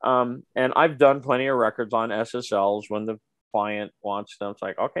 And I've done plenty of records on SSLs when the client wants them. It's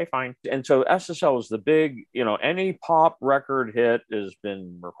like, okay, fine. And so SSL is the big, any pop record hit has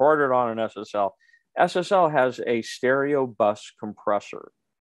been recorded on an SSL. SSL has a stereo bus compressor,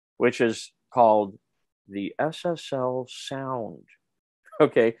 which is called the SSL sound.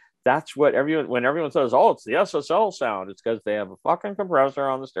 Okay. That's what when everyone says, oh, it's the SSL sound, it's because they have a fucking compressor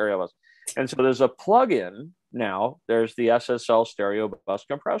on the stereo bus. And so there's a plugin now. There's the SSL stereo bus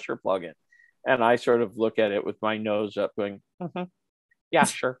compressor plugin. And I sort of look at it with my nose up going, yeah,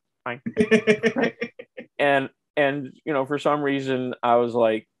 sure, fine. Right? And for some reason I was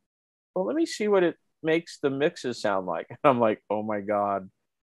like, well, let me see what it makes the mixes sound like. And I'm like, oh my God.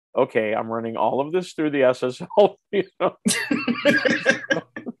 Okay, I'm running all of this through the SSL,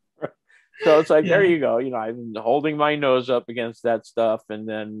 So it's like, there you go. I'm holding my nose up against that stuff, and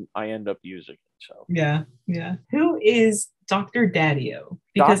then I end up using it. So yeah. Who is Dr. Daddio?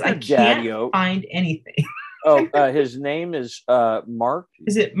 Because Dr. I can't find anything. His name is Mark.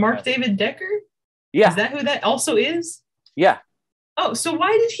 Is it Mark David Decker? Yeah. Is that who that also is? Yeah. Oh, so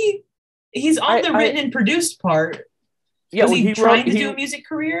why did he's on the written and produced part. Yeah, was he trying to do a music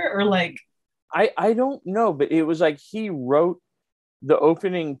career, or like? I don't know, but it was like he wrote the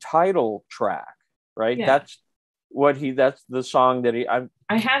opening title track, right? Yeah. That's the song that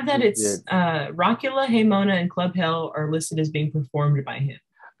I have that it's Rockula, Hey Mona, and Club Hell are listed as being performed by him.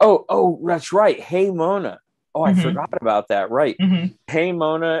 Oh, that's right. Hey Mona. Oh, I forgot about that. Right. Hey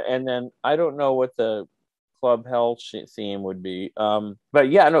Mona, and then I don't know what the Club Hell theme would be. But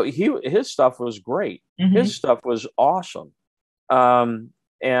yeah, no, his stuff was great. His stuff was awesome.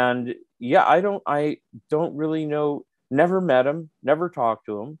 And yeah, I don't really know. Never met him, never talked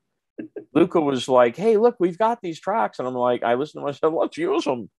to him. Luca was like, hey, look, we've got these tracks. And I'm like, I listened to him, I said, let's use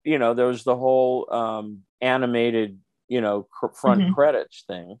them. There was the whole animated, front credits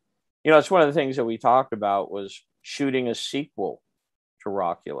thing. It's one of the things that we talked about was shooting a sequel to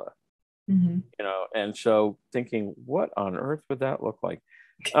Rockula. And so thinking, what on earth would that look like?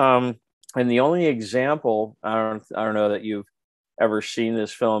 And the only example, I don't know that you've ever seen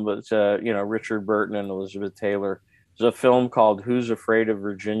this film, but it's Richard Burton and Elizabeth Taylor. There's a film called Who's Afraid of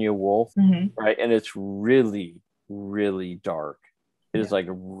Virginia Woolf, right? And it's really, really dark. It is like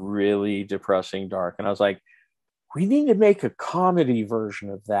really depressing dark. And I was like, we need to make a comedy version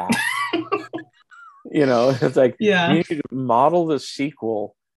of that. It's like, we need to model the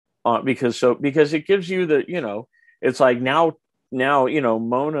sequel because it gives you the, it's like now,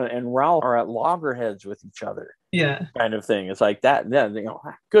 Mona and Ralph are at loggerheads with each other. Yeah. Kind of thing. It's like that. Then,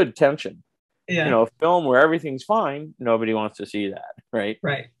 good tension. Yeah. A film where everything's fine, nobody wants to see that, right?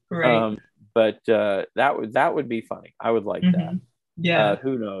 Right. But that would be funny. I would like that. Yeah.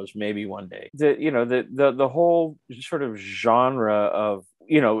 Who knows? Maybe one day. The whole sort of genre of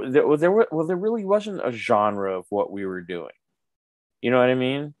there really wasn't a genre of what we were doing. You know what I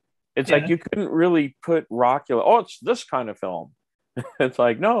mean? It's like you couldn't really put Rockula. Oh, it's this kind of film. It's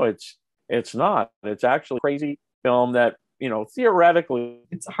like, no, it's not. It's actually a crazy film that. Theoretically,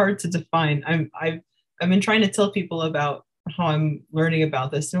 it's hard to define. I've been trying to tell people about how I'm learning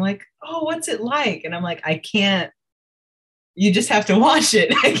about this. And they're like, oh, what's it like? And I'm like, I can't, you just have to watch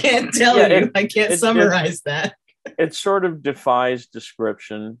it. I can't tell you. I can't summarize that. It sort of defies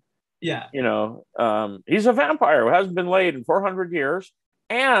description. Yeah. You know, he's a vampire who hasn't been laid in 400 years.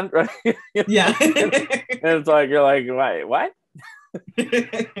 And, yeah. and it's like, you're like, what?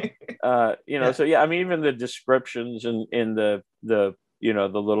 You know, so yeah, I mean, even the descriptions in the you know,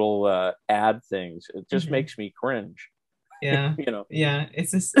 the little ad things, it just makes me cringe. Yeah. You know. Yeah.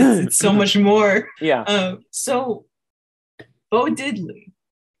 It's just, it's so much more. Yeah. So Bo Diddley.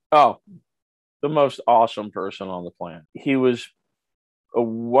 Oh, the most awesome person on the planet. He was a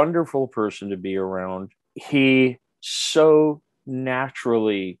wonderful person to be around. He so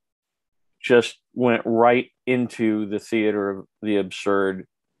naturally just went right into the theater of the absurd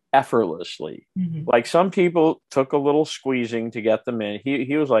effortlessly. Like some people took a little squeezing to get them in.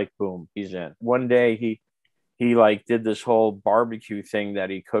 He was like, boom, he's in. One day he like did this whole barbecue thing that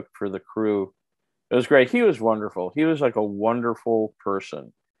he cooked for the crew. It was great. He was wonderful. He was like a wonderful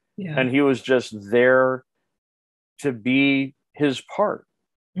person. Yeah. And he was just there to be his part.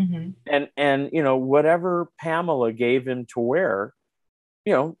 And you know, whatever Pamela gave him to wear,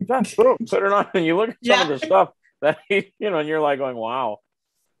 you know, boom, put it on. And you look at some of the stuff that he, you know, and you're like going, wow,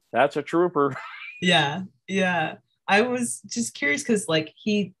 that's a trooper. Yeah. I was just curious because like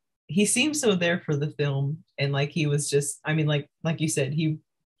he seemed so there for the film, and like he was just, I mean, like you said, he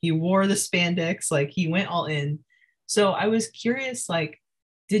wore the spandex, like he went all in. So I was curious, like,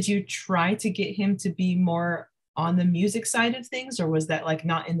 did you try to get him to be more on the music side of things, or was that like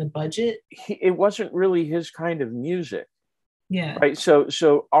not in the budget? It wasn't really his kind of music. Yeah. Right.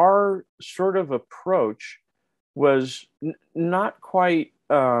 So our sort of approach was not quite,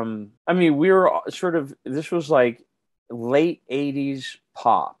 I mean, we were sort of, this was like late 80s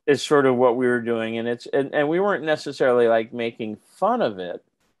pop is sort of what we were doing. And we weren't necessarily like making fun of it.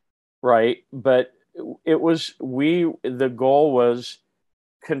 Right. But it was, the goal was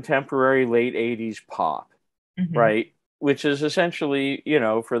contemporary late 80s pop. Right. Which is essentially, you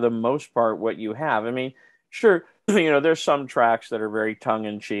know, for the most part, what you have. I mean, sure, you know, there's some tracks that are very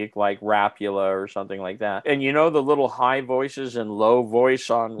tongue-in-cheek, like Rapula or something like that. And you know the little high voices and low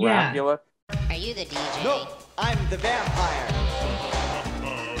voice on Rapula? Are you the DJ? No, I'm the vampire.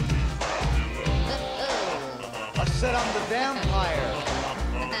 I said I'm the vampire.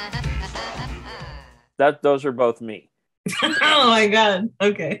 Those are both me. Oh my God.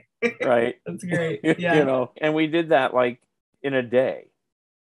 Okay. Right. That's great. Yeah. You know, and we did that like in a day.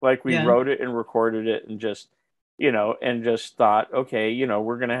 Like we wrote it and recorded it and just, you know, and just thought, okay, you know,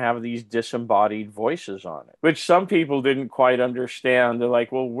 we're going to have these disembodied voices on it, which some people didn't quite understand. They're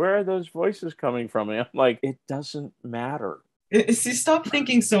like, well, where are those voices coming from? And I'm like, it doesn't matter. See, stop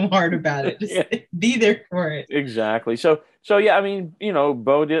thinking so hard about it. Just be there for it. Exactly. So yeah, I mean, you know,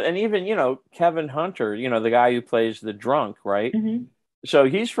 Bo did, and even, you know, Kevin Hunter, you know, the guy who plays the drunk, right? So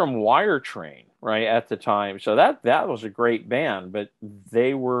he's from Wire Train, right, at the time. So that was a great band, but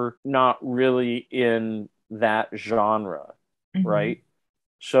they were not really in that genre, right?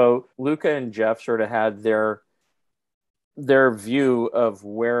 So Luca and Jeff sort of had their view of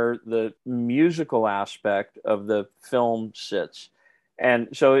where the musical aspect of the film sits. And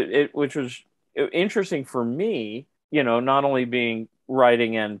so which was interesting for me, you know, not only being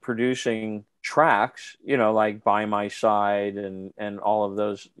writing and producing tracks, you know, like By My Side and all of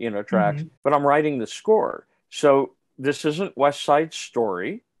those, you know, tracks, but I'm writing the score. So this isn't West Side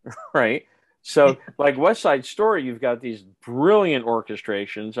Story, right? So like West Side Story, you've got these brilliant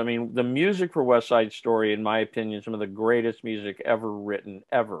orchestrations. I mean, the music for West Side Story, in my opinion, some of the greatest music ever written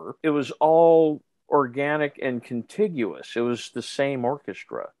ever. It was all organic and contiguous. It was the same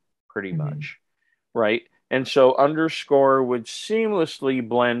orchestra pretty much, right? And so underscore would seamlessly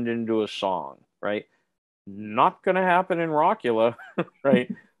blend into a song, right? Not going to happen in Rockula,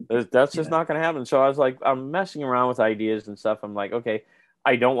 right? That's just not going to happen. So I was like, I'm messing around with ideas and stuff. I'm like, okay,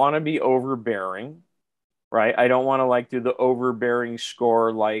 I don't want to be overbearing, right? I don't want to like do the overbearing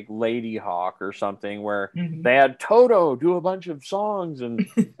score like Lady Hawk or something where they had Toto do a bunch of songs. And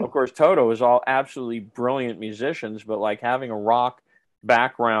of course, Toto is all absolutely brilliant musicians, but like having a rock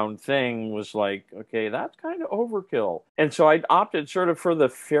background thing was like, okay, that's kind of overkill. And so I opted sort of for the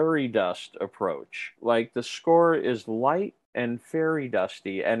fairy dust approach. Like the score is light and fairy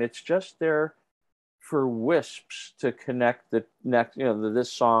dusty, and it's just there for wisps to connect the next, you know,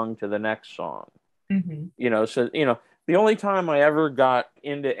 this song to the next song. You know, so, you know, the only time I ever got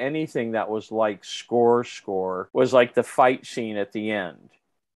into anything that was like score was like the fight scene at the end.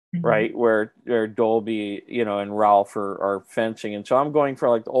 Right, where Dolby, you know, and Ralph are fencing, and so I'm going for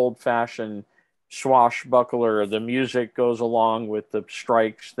like the old-fashioned swashbuckler. The music goes along with the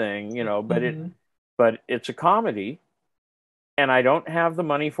strikes thing, but it's a comedy, and I don't have the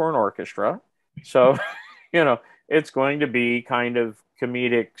money for an orchestra, so it's going to be kind of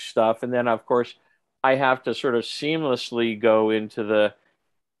comedic stuff, and then of course I have to sort of seamlessly go into the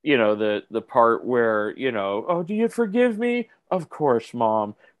part where, oh, do you forgive me? Of course,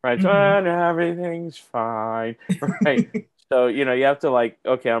 Mom, right? Mhm. And everything's fine, right? So, you have to like,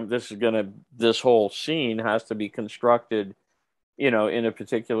 okay, this whole scene has to be constructed, in a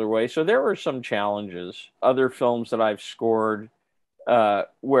particular way. So there were some challenges. Other films that I've scored,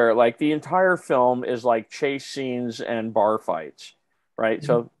 where like the entire film is like chase scenes and bar fights, right? Mhm.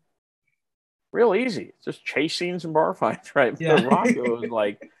 So real easy. It's just chase scenes and bar fights, right? Yeah. But Rockula was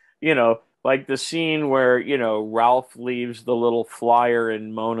like, like the scene where, Ralph leaves the little flyer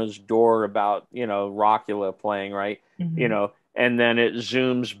in Mona's door about, Rockula playing, right? Mhm. And then it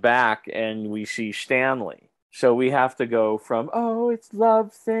zooms back and we see Stanley. So we have to go from, oh, it's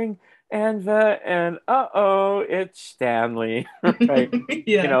love thing and uh-oh, it's Stanley, right?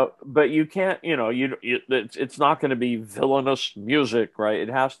 Yeah. But you can't, it's not going to be villainous music, right? It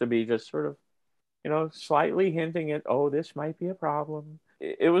has to be just sort of, slightly hinting at, oh, this might be a problem.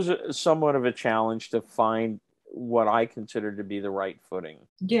 It was somewhat of a challenge to find what I consider to be the right footing.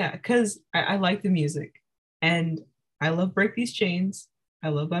 Yeah, because I like the music and I love Break These Chains. I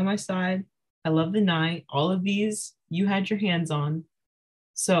love By My Side. I love The Night. All of these you had your hands on.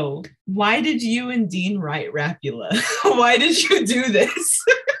 So why did you and Dean write Rapula? Why did you do this?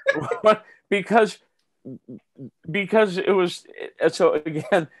 because it was, so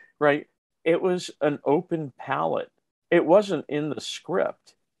again, right, it was an open palette. It wasn't in the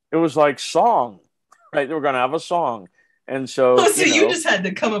script. It was like song, right? They were going to have a song. And so, So you just had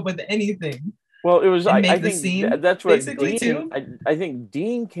to come up with anything well, it was, and I make the think scene that's what basically too. I think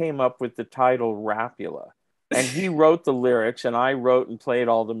Dean came up with the title Rapula. And he wrote the lyrics, and I wrote and played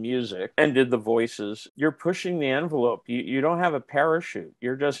all the music and did the voices. You're pushing the envelope. You don't have a parachute.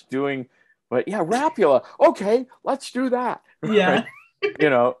 You're just doing, but yeah, Rapula. Okay, let's do that. Yeah.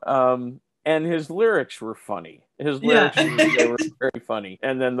 Right? And his lyrics were funny. His Yeah. lyrics, they were very funny.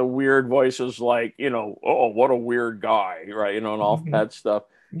 And then the weird voices like, oh, what a weird guy, right? And all Mhm. that stuff.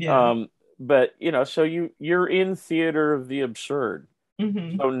 Yeah. But, so you're in theater of the absurd.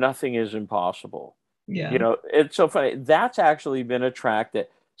 Mhm. So nothing is impossible. Yeah. It's so funny. That's actually been a track that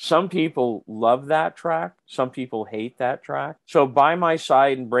some people love that track. Some people hate that track. So By My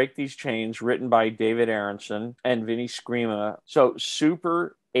Side and Break These Chains, written by David Aronson and Vinnie Scrima. So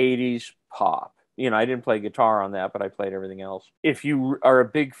super 80s pop. I didn't play guitar on that, but I played everything else. If you are a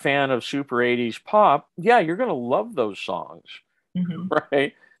big fan of super 80s pop, yeah, you're going to love those songs, Mhm.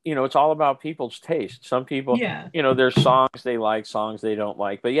 right? It's all about people's taste. Some people, Yeah. there's songs they like, songs they don't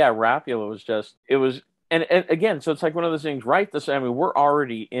like. But yeah, Rapula was just, it was, and again, so it's like one of those things, right? I mean, we're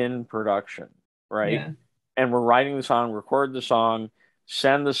already in production, right? Yeah. And we're writing the song, record the song,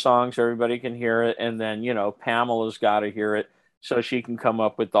 send the song so everybody can hear it. And then, Pamela's got to hear it so she can come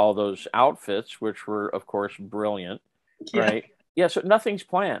up with all those outfits, which were, of course, brilliant, Yeah. right? Yeah, so nothing's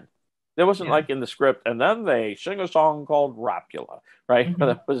planned. There wasn't Yeah. like in the script, and then they sing a song called Rapula, right? Mhm.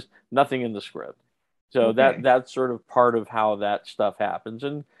 That was nothing in the script. So Okay. that's sort of part of how that stuff happens.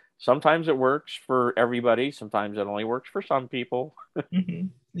 And sometimes it works for everybody. Sometimes it only works for some people. Mhm.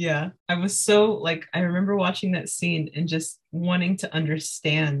 Yeah. I was so like, I remember watching that scene and just wanting to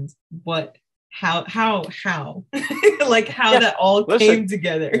understand how like how Yeah, that all listen, came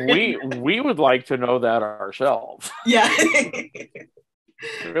together. we would like to know that ourselves. Yeah.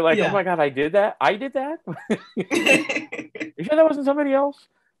 We're like, oh Yeah. my God, I did that. I did that. You sure that wasn't somebody else?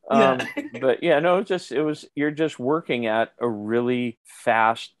 Yeah. But yeah, no, you're just working at a really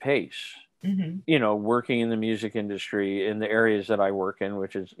fast pace. Mhm. Working in the music industry in the areas that I work in,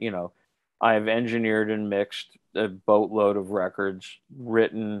 which is, I've engineered and mixed a boatload of records,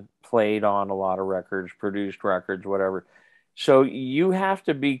 written, played on a lot of records, produced records, whatever. So you have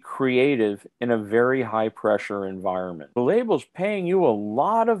to be creative in a very high pressure environment. The label's paying you a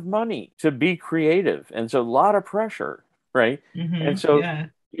lot of money to be creative, and so a lot of pressure, right? And Mhm. so, Yeah.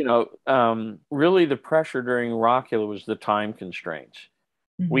 really the pressure during Rockula was the time constraints.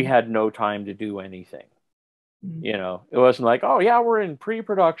 We Mhm. had no time to do anything. Mhm. It wasn't like, oh yeah, we're in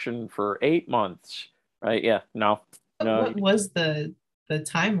pre-production for 8 months, right? Yeah, no, What was the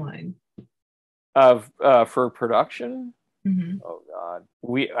timeline? of for production. Mhm. Oh God,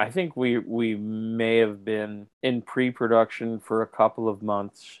 I think we may have been in pre-production for a couple of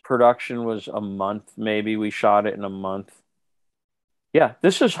months. Production was a month, maybe. We shot it in a month. Yeah,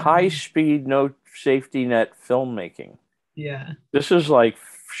 this is high Mhm. speed, no safety net filmmaking. Yeah. This is like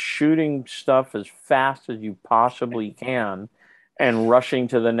shooting stuff as fast as you possibly can and rushing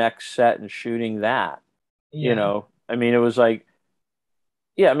to the next set and shooting that. Yeah. I mean, it was like,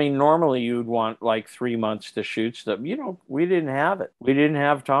 yeah, I mean, normally you'd want like 3 months to shoot stuff. We didn't have it. We didn't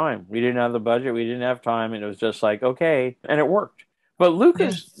have time. We didn't have the budget. We didn't have time. And it was just like, okay. And it worked. But Yeah.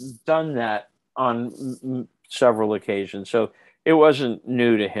 Lucas done that on several occasions. So it wasn't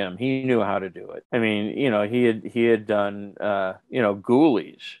new to him. He knew how to do it. I mean, he had done,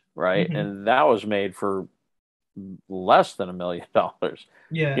 Ghoulies, right? Mhm. And that was made for less than $1 million,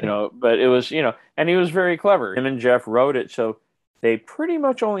 Yeah. but it was, and he was very clever. Him and Jeff wrote it. So they pretty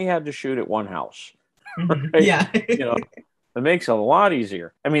much only had to shoot at one house, Mhm. right? Yeah. It makes it a lot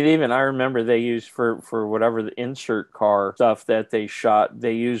easier. I mean, even I remember they used for whatever the insert car stuff that they shot,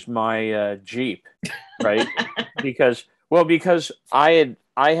 they used my Jeep, right? because I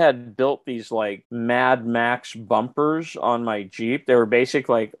had built these like Mad Max bumpers on my Jeep. They were basic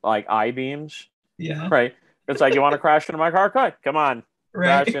like I-beams, Yeah. right? It's like, you want to crash into my car? Come on,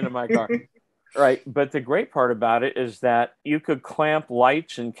 Right. crash into my car. Right. But the great part about it is that you could clamp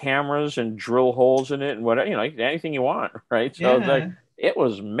lights and cameras and drill holes in it and whatever, anything you want. Right. So it's like, Yeah. it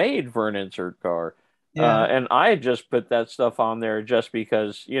was made for an insert car. Yeah. And I just put that stuff on there just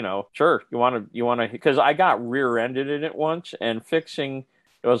because, sure, you want to, because I got rear-ended in it once and fixing,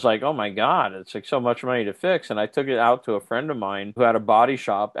 it was like, oh my God, it's like so much money to fix. And I took it out to a friend of mine who had a body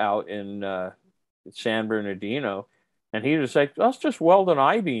shop out in San Bernardino. And he was like, let's just weld an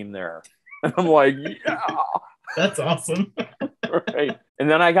I-beam there. And I'm like, yeah. That's awesome. Right. And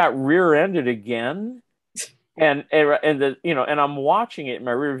then I got rear-ended again. And I'm watching it in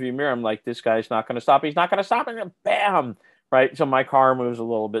my rearview mirror. I'm like, this guy's not going to stop. He's not going to stop. And then bam, right. So my car moves a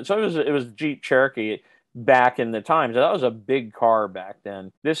little bit. So it was Jeep Cherokee back in the time. So that was a big car back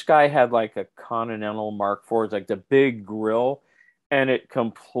then. This guy had like a Continental Mark IV, it's like the big grill, and it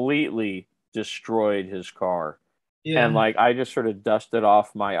completely destroyed his car. Yeah. And like I just sort of dusted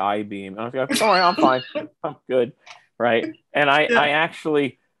off my I-beam. I was like, all right, I'm fine. I'm good. Right. And I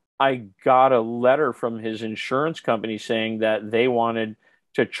got a letter from his insurance company saying that they wanted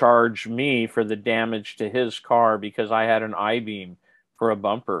to charge me for the damage to his car because I had an I-beam for a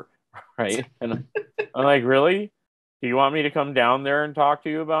bumper. Right. And I'm like, really? Do you want me to come down there and talk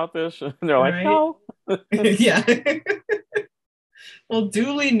to you about this? And they're like, Right. no. Yeah. Well,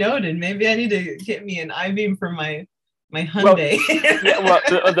 duly noted. Maybe I need to get me an I-beam for my Hyundai.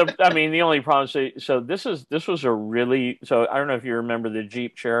 I mean, the only problem. So this was a really. So I don't know if you remember the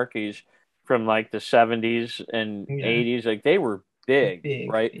Jeep Cherokees from like the 70s and 80s. Like they were big,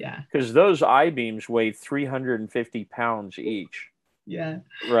 right? Yeah. Because those I-beams weighed 350 pounds each. Yeah.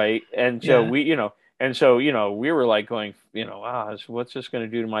 Right. And so we were like going, what's this going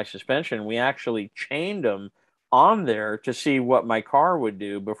to do to my suspension? We actually chained them on there to see what my car would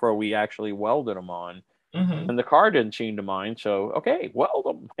do before we actually welded them on. Mm-hmm. And the car didn't seem to mind. So, okay, weld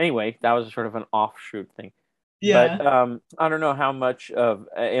them. Anyway, that was sort of an offshoot thing. Yeah. But I don't know how much of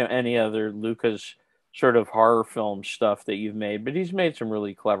any other Lucas sort of horror film stuff that you've made, but he's made some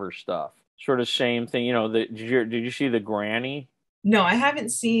really clever stuff. Sort of same thing. Did you see The Granny? No, I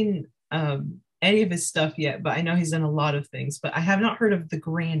haven't seen any of his stuff yet, but I know he's done a lot of things. But I have not heard of The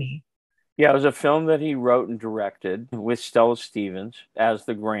Granny. Yeah, it was a film that he wrote and directed with Stella Stevens as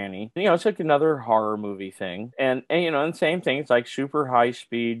the granny. It's like another horror movie thing. And and same thing. It's like super high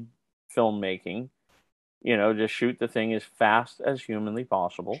speed filmmaking. Just shoot the thing as fast as humanly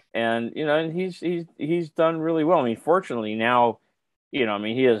possible. And and he's done really well. I mean, fortunately now, he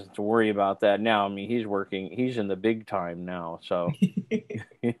doesn't have to worry about that now. I mean, he's in the big time now. So so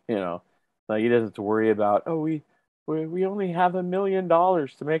he doesn't have to worry about, we only have $1 million to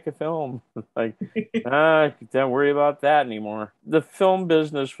make a film. Like, don't worry about that anymore. The film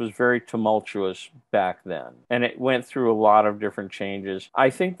business was very tumultuous back then, and it went through a lot of different changes.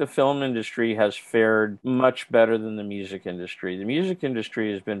 I think the film industry has fared much better than the music industry. The music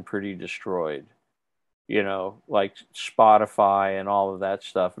industry has been pretty destroyed. Like Spotify and all of that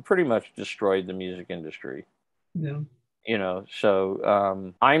stuff. It pretty much destroyed the music industry. No.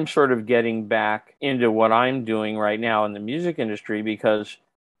 So I'm sort of getting back into what I'm doing right now in the music industry because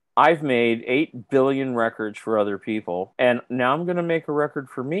I've made 8 billion records for other people, and now I'm going to make a record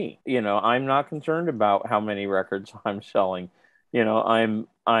for me. I'm not concerned about how many records I'm selling. I'm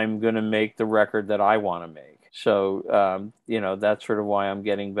going to make the record that I want to make. So, that's sort of why I'm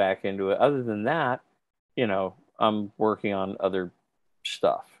getting back into it. Other than that, I'm working on other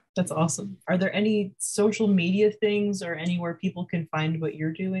stuff. That's awesome. Are there any social media things or anywhere people can find what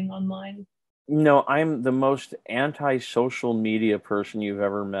you're doing online? No, I'm the most anti-social media person you've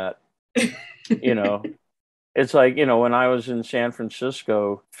ever met. it's like, when I was in San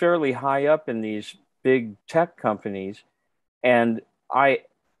Francisco, fairly high up in these big tech companies, and I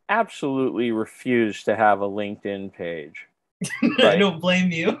absolutely refused to have a LinkedIn page. I don't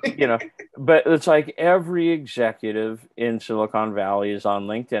blame you. But it's like every executive in Silicon Valley is on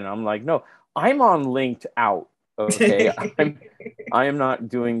LinkedIn. I'm like, no, I'm on linked out. Okay. I am not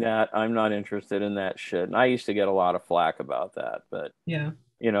doing that. I'm not interested in that shit. And I used to get a lot of flack about that, but yeah,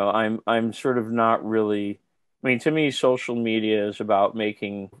 I'm sort of not really, I mean, to me, social media is about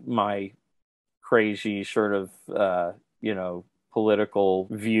making my crazy sort of, political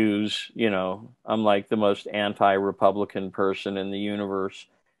views. I'm like the most anti-Republican person in the universe.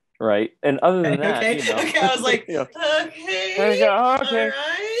 Right. And other than that, okay. I was like, okay. All right.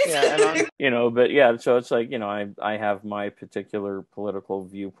 Yeah. And but yeah, so it's like, I have my particular political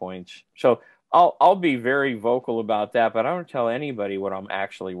viewpoints. So I'll be very vocal about that, but I don't tell anybody what I'm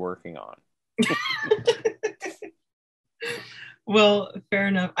actually working on. Well, fair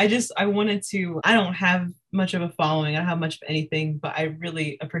enough. I don't have much of a following. I don't have much of anything, but I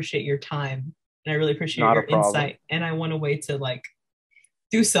really appreciate your time and I really appreciate your insight. And I want a way to like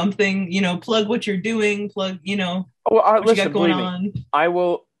do something, plug what you're doing, plug, what you got going on. I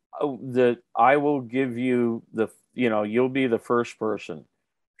will give you you'll be the first person,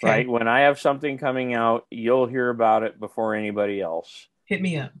 right? When I have something coming out, you'll hear about it before anybody else. Hit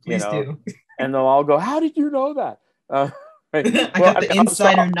me up, please do. And they'll all go, "How did you know that?" Right? I got the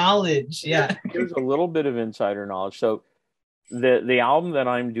insider knowledge. Yeah. Here's a little bit of insider knowledge. So the album that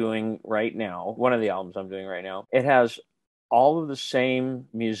I'm doing right now, one of the albums I'm doing right now, it has all of the same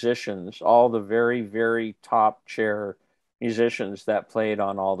musicians, all the very, very top chair musicians that played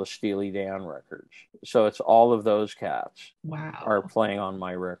on all the Steely Dan records. So it's all of those cats. Wow. Are playing on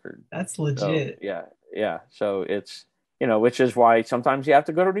my record. That's legit. So, yeah. So it's, which is why sometimes you have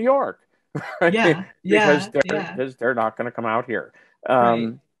to go to New York. Right? Yeah. Because they're not going to come out here.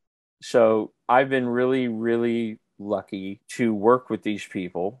 Right. So I've been really, really lucky to work with these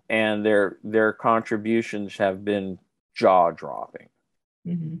people, and their contributions have been jaw-dropping.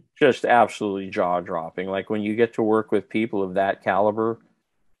 Mm-hmm. Just absolutely jaw-dropping. Like when you get to work with people of that caliber,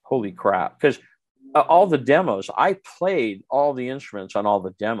 holy crap. Because all the demos, I played all the instruments on all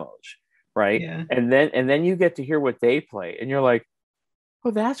the demos, right? Yeah. And then you get to hear what they play, and you're like, oh,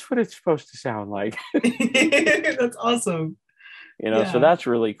 that's what it's supposed to sound like. That's awesome. So that's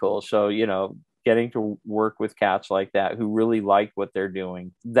really cool. So, getting to work with cats like that who really like what they're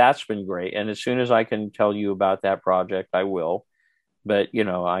doing, that's been great. And as soon as I can tell you about that project, I will. But,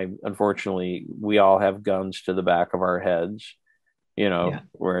 unfortunately, we all have guns to the back of our heads,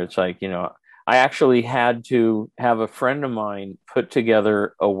 where it's like, I actually had to have a friend of mine put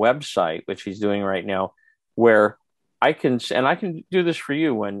together a website, which he's doing right now, where I can do this for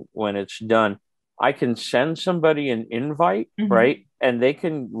you when it's done. I can send somebody an invite, mm-hmm. right? And they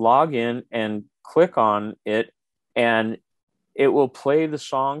can log in and click on it, and it will play the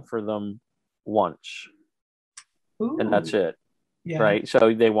song for them once. Ooh. And that's it. Yeah. Right.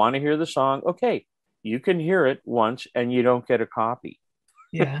 So they want to hear the song. Okay. You can hear it once and you don't get a copy.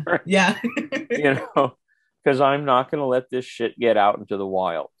 Yeah. Right? Yeah. Because I'm not going to let this shit get out into the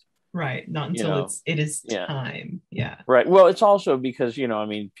wild. Right. Not until it is time. Yeah. Right. Well, it's also because,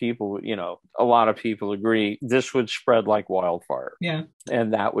 people, a lot of people agree this would spread like wildfire. Yeah.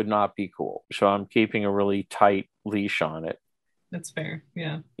 And that would not be cool. So I'm keeping a really tight leash on it. That's fair.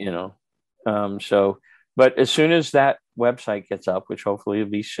 Yeah. But as soon as that website gets up, which hopefully will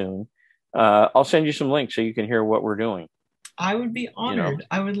be soon, I'll send you some links so you can hear what we're doing. I would be honored.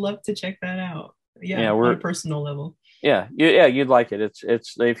 I would love to check that out. Yeah, on a personal level. Yeah, you'd like it.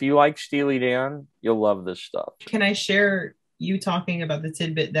 It's if you like Steely Dan, you'll love this stuff. Can I share you talking about the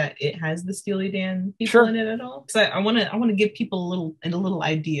tidbit that it has the Steely Dan people in it at all? Because I want to give people a little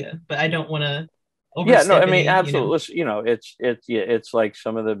idea, but I don't want to. Yeah, no, I mean absolutely. It's like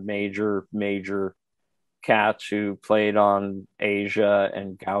some of the major cats who played on Asia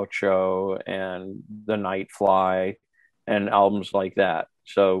and Gaucho and The Nightfly and albums like that.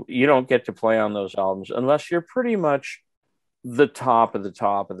 So you don't get to play on those albums unless you're pretty much the top of the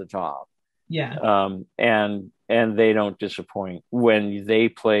top of the top. Yeah. And they don't disappoint when they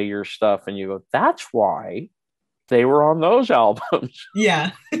play your stuff and you go, that's why they were on those albums.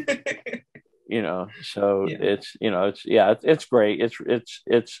 Yeah. So it's great.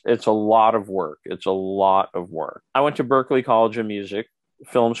 It's a lot of work. It's a lot of work. I went to Berklee College of Music,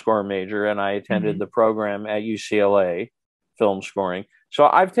 film score major, and I attended the program at UCLA, film scoring. So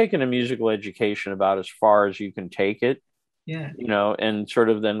I've taken a musical education about as far as you can take it. Yeah. And sort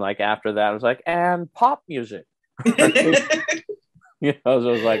of then like after that, I was like, and pop music. So I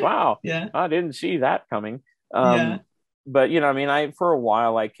was like, wow, yeah, I didn't see that coming. Yeah. But you know, I mean, I for a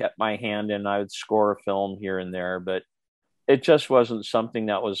while I kept my hand in. I would score a film here and there, but it just wasn't something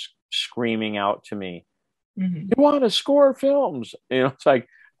that was screaming out to me. Hmm. You want to score films? You know, it's like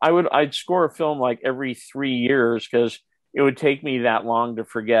I'd score a film like every 3 years because it would take me that long to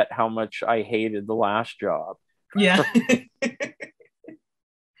forget how much I hated the last job. Yeah.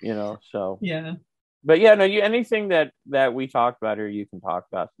 You know, so Yeah. but yeah, no, anything that we talked about here, you can talk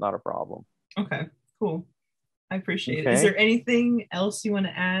about. It's not a problem. Okay. Cool. I appreciate it. Is Okay. there anything else you want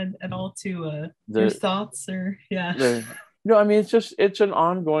to add at all to your The thoughts or yeah? the no, I mean it's an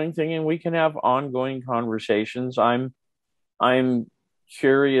ongoing thing, and we can have ongoing conversations. I'm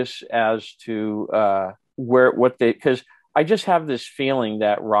curious as to where what they because I just have this feeling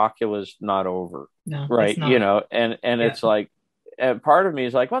that Rockula's not over, No, it's right? You not. know, and Yeah. it's like, and part of me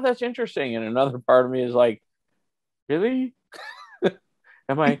is like, well, that's interesting, and another part of me is like, really?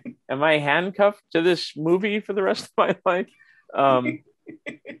 Am I handcuffed to this movie for the rest of my life? Um,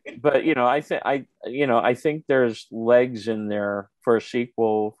 but you know, I think there's legs in there for a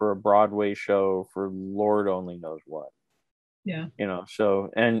sequel, for a Broadway show, for Lord only knows what. Yeah. You know,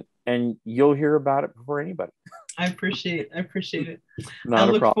 so and you'll hear about it before anybody. I appreciate it. I Not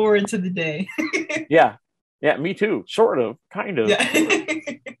a look problem. forward to the day. Yeah, yeah, me too. Sort of, kind of, Yeah.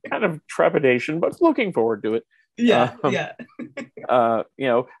 kind of trepidation, but looking forward to it. Yeah. Um, Yeah. you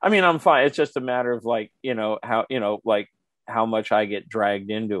know, I mean, I'm fine. It's just a matter of like, you know, how, you know, like how much I get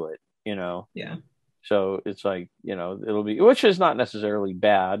dragged into it, you know. Yeah. So it's like, you know, it'll be, which is not necessarily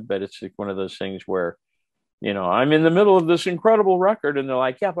bad, but it's like one of those things where, you know, I'm in the middle of this incredible record and they're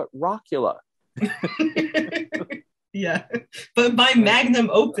like, yeah, but Rockula. Yeah. But my magnum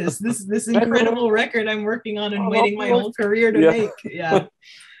opus, this incredible record I'm working on and waiting my whole career to Yeah. make. Yeah.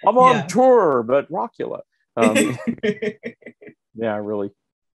 I'm on tour, but Rockula. Yeah, really.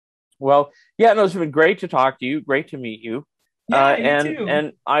 Well, yeah, no, it's been great to talk to you. Great to meet you. Yeah, you too.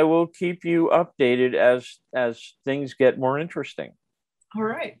 And I will keep you updated as things get more interesting. All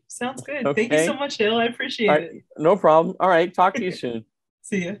right. Sounds good. Okay. Thank you so much, Hil. I appreciate it. No problem. All right. Talk to you soon.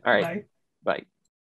 See you. All right. Bye. Bye.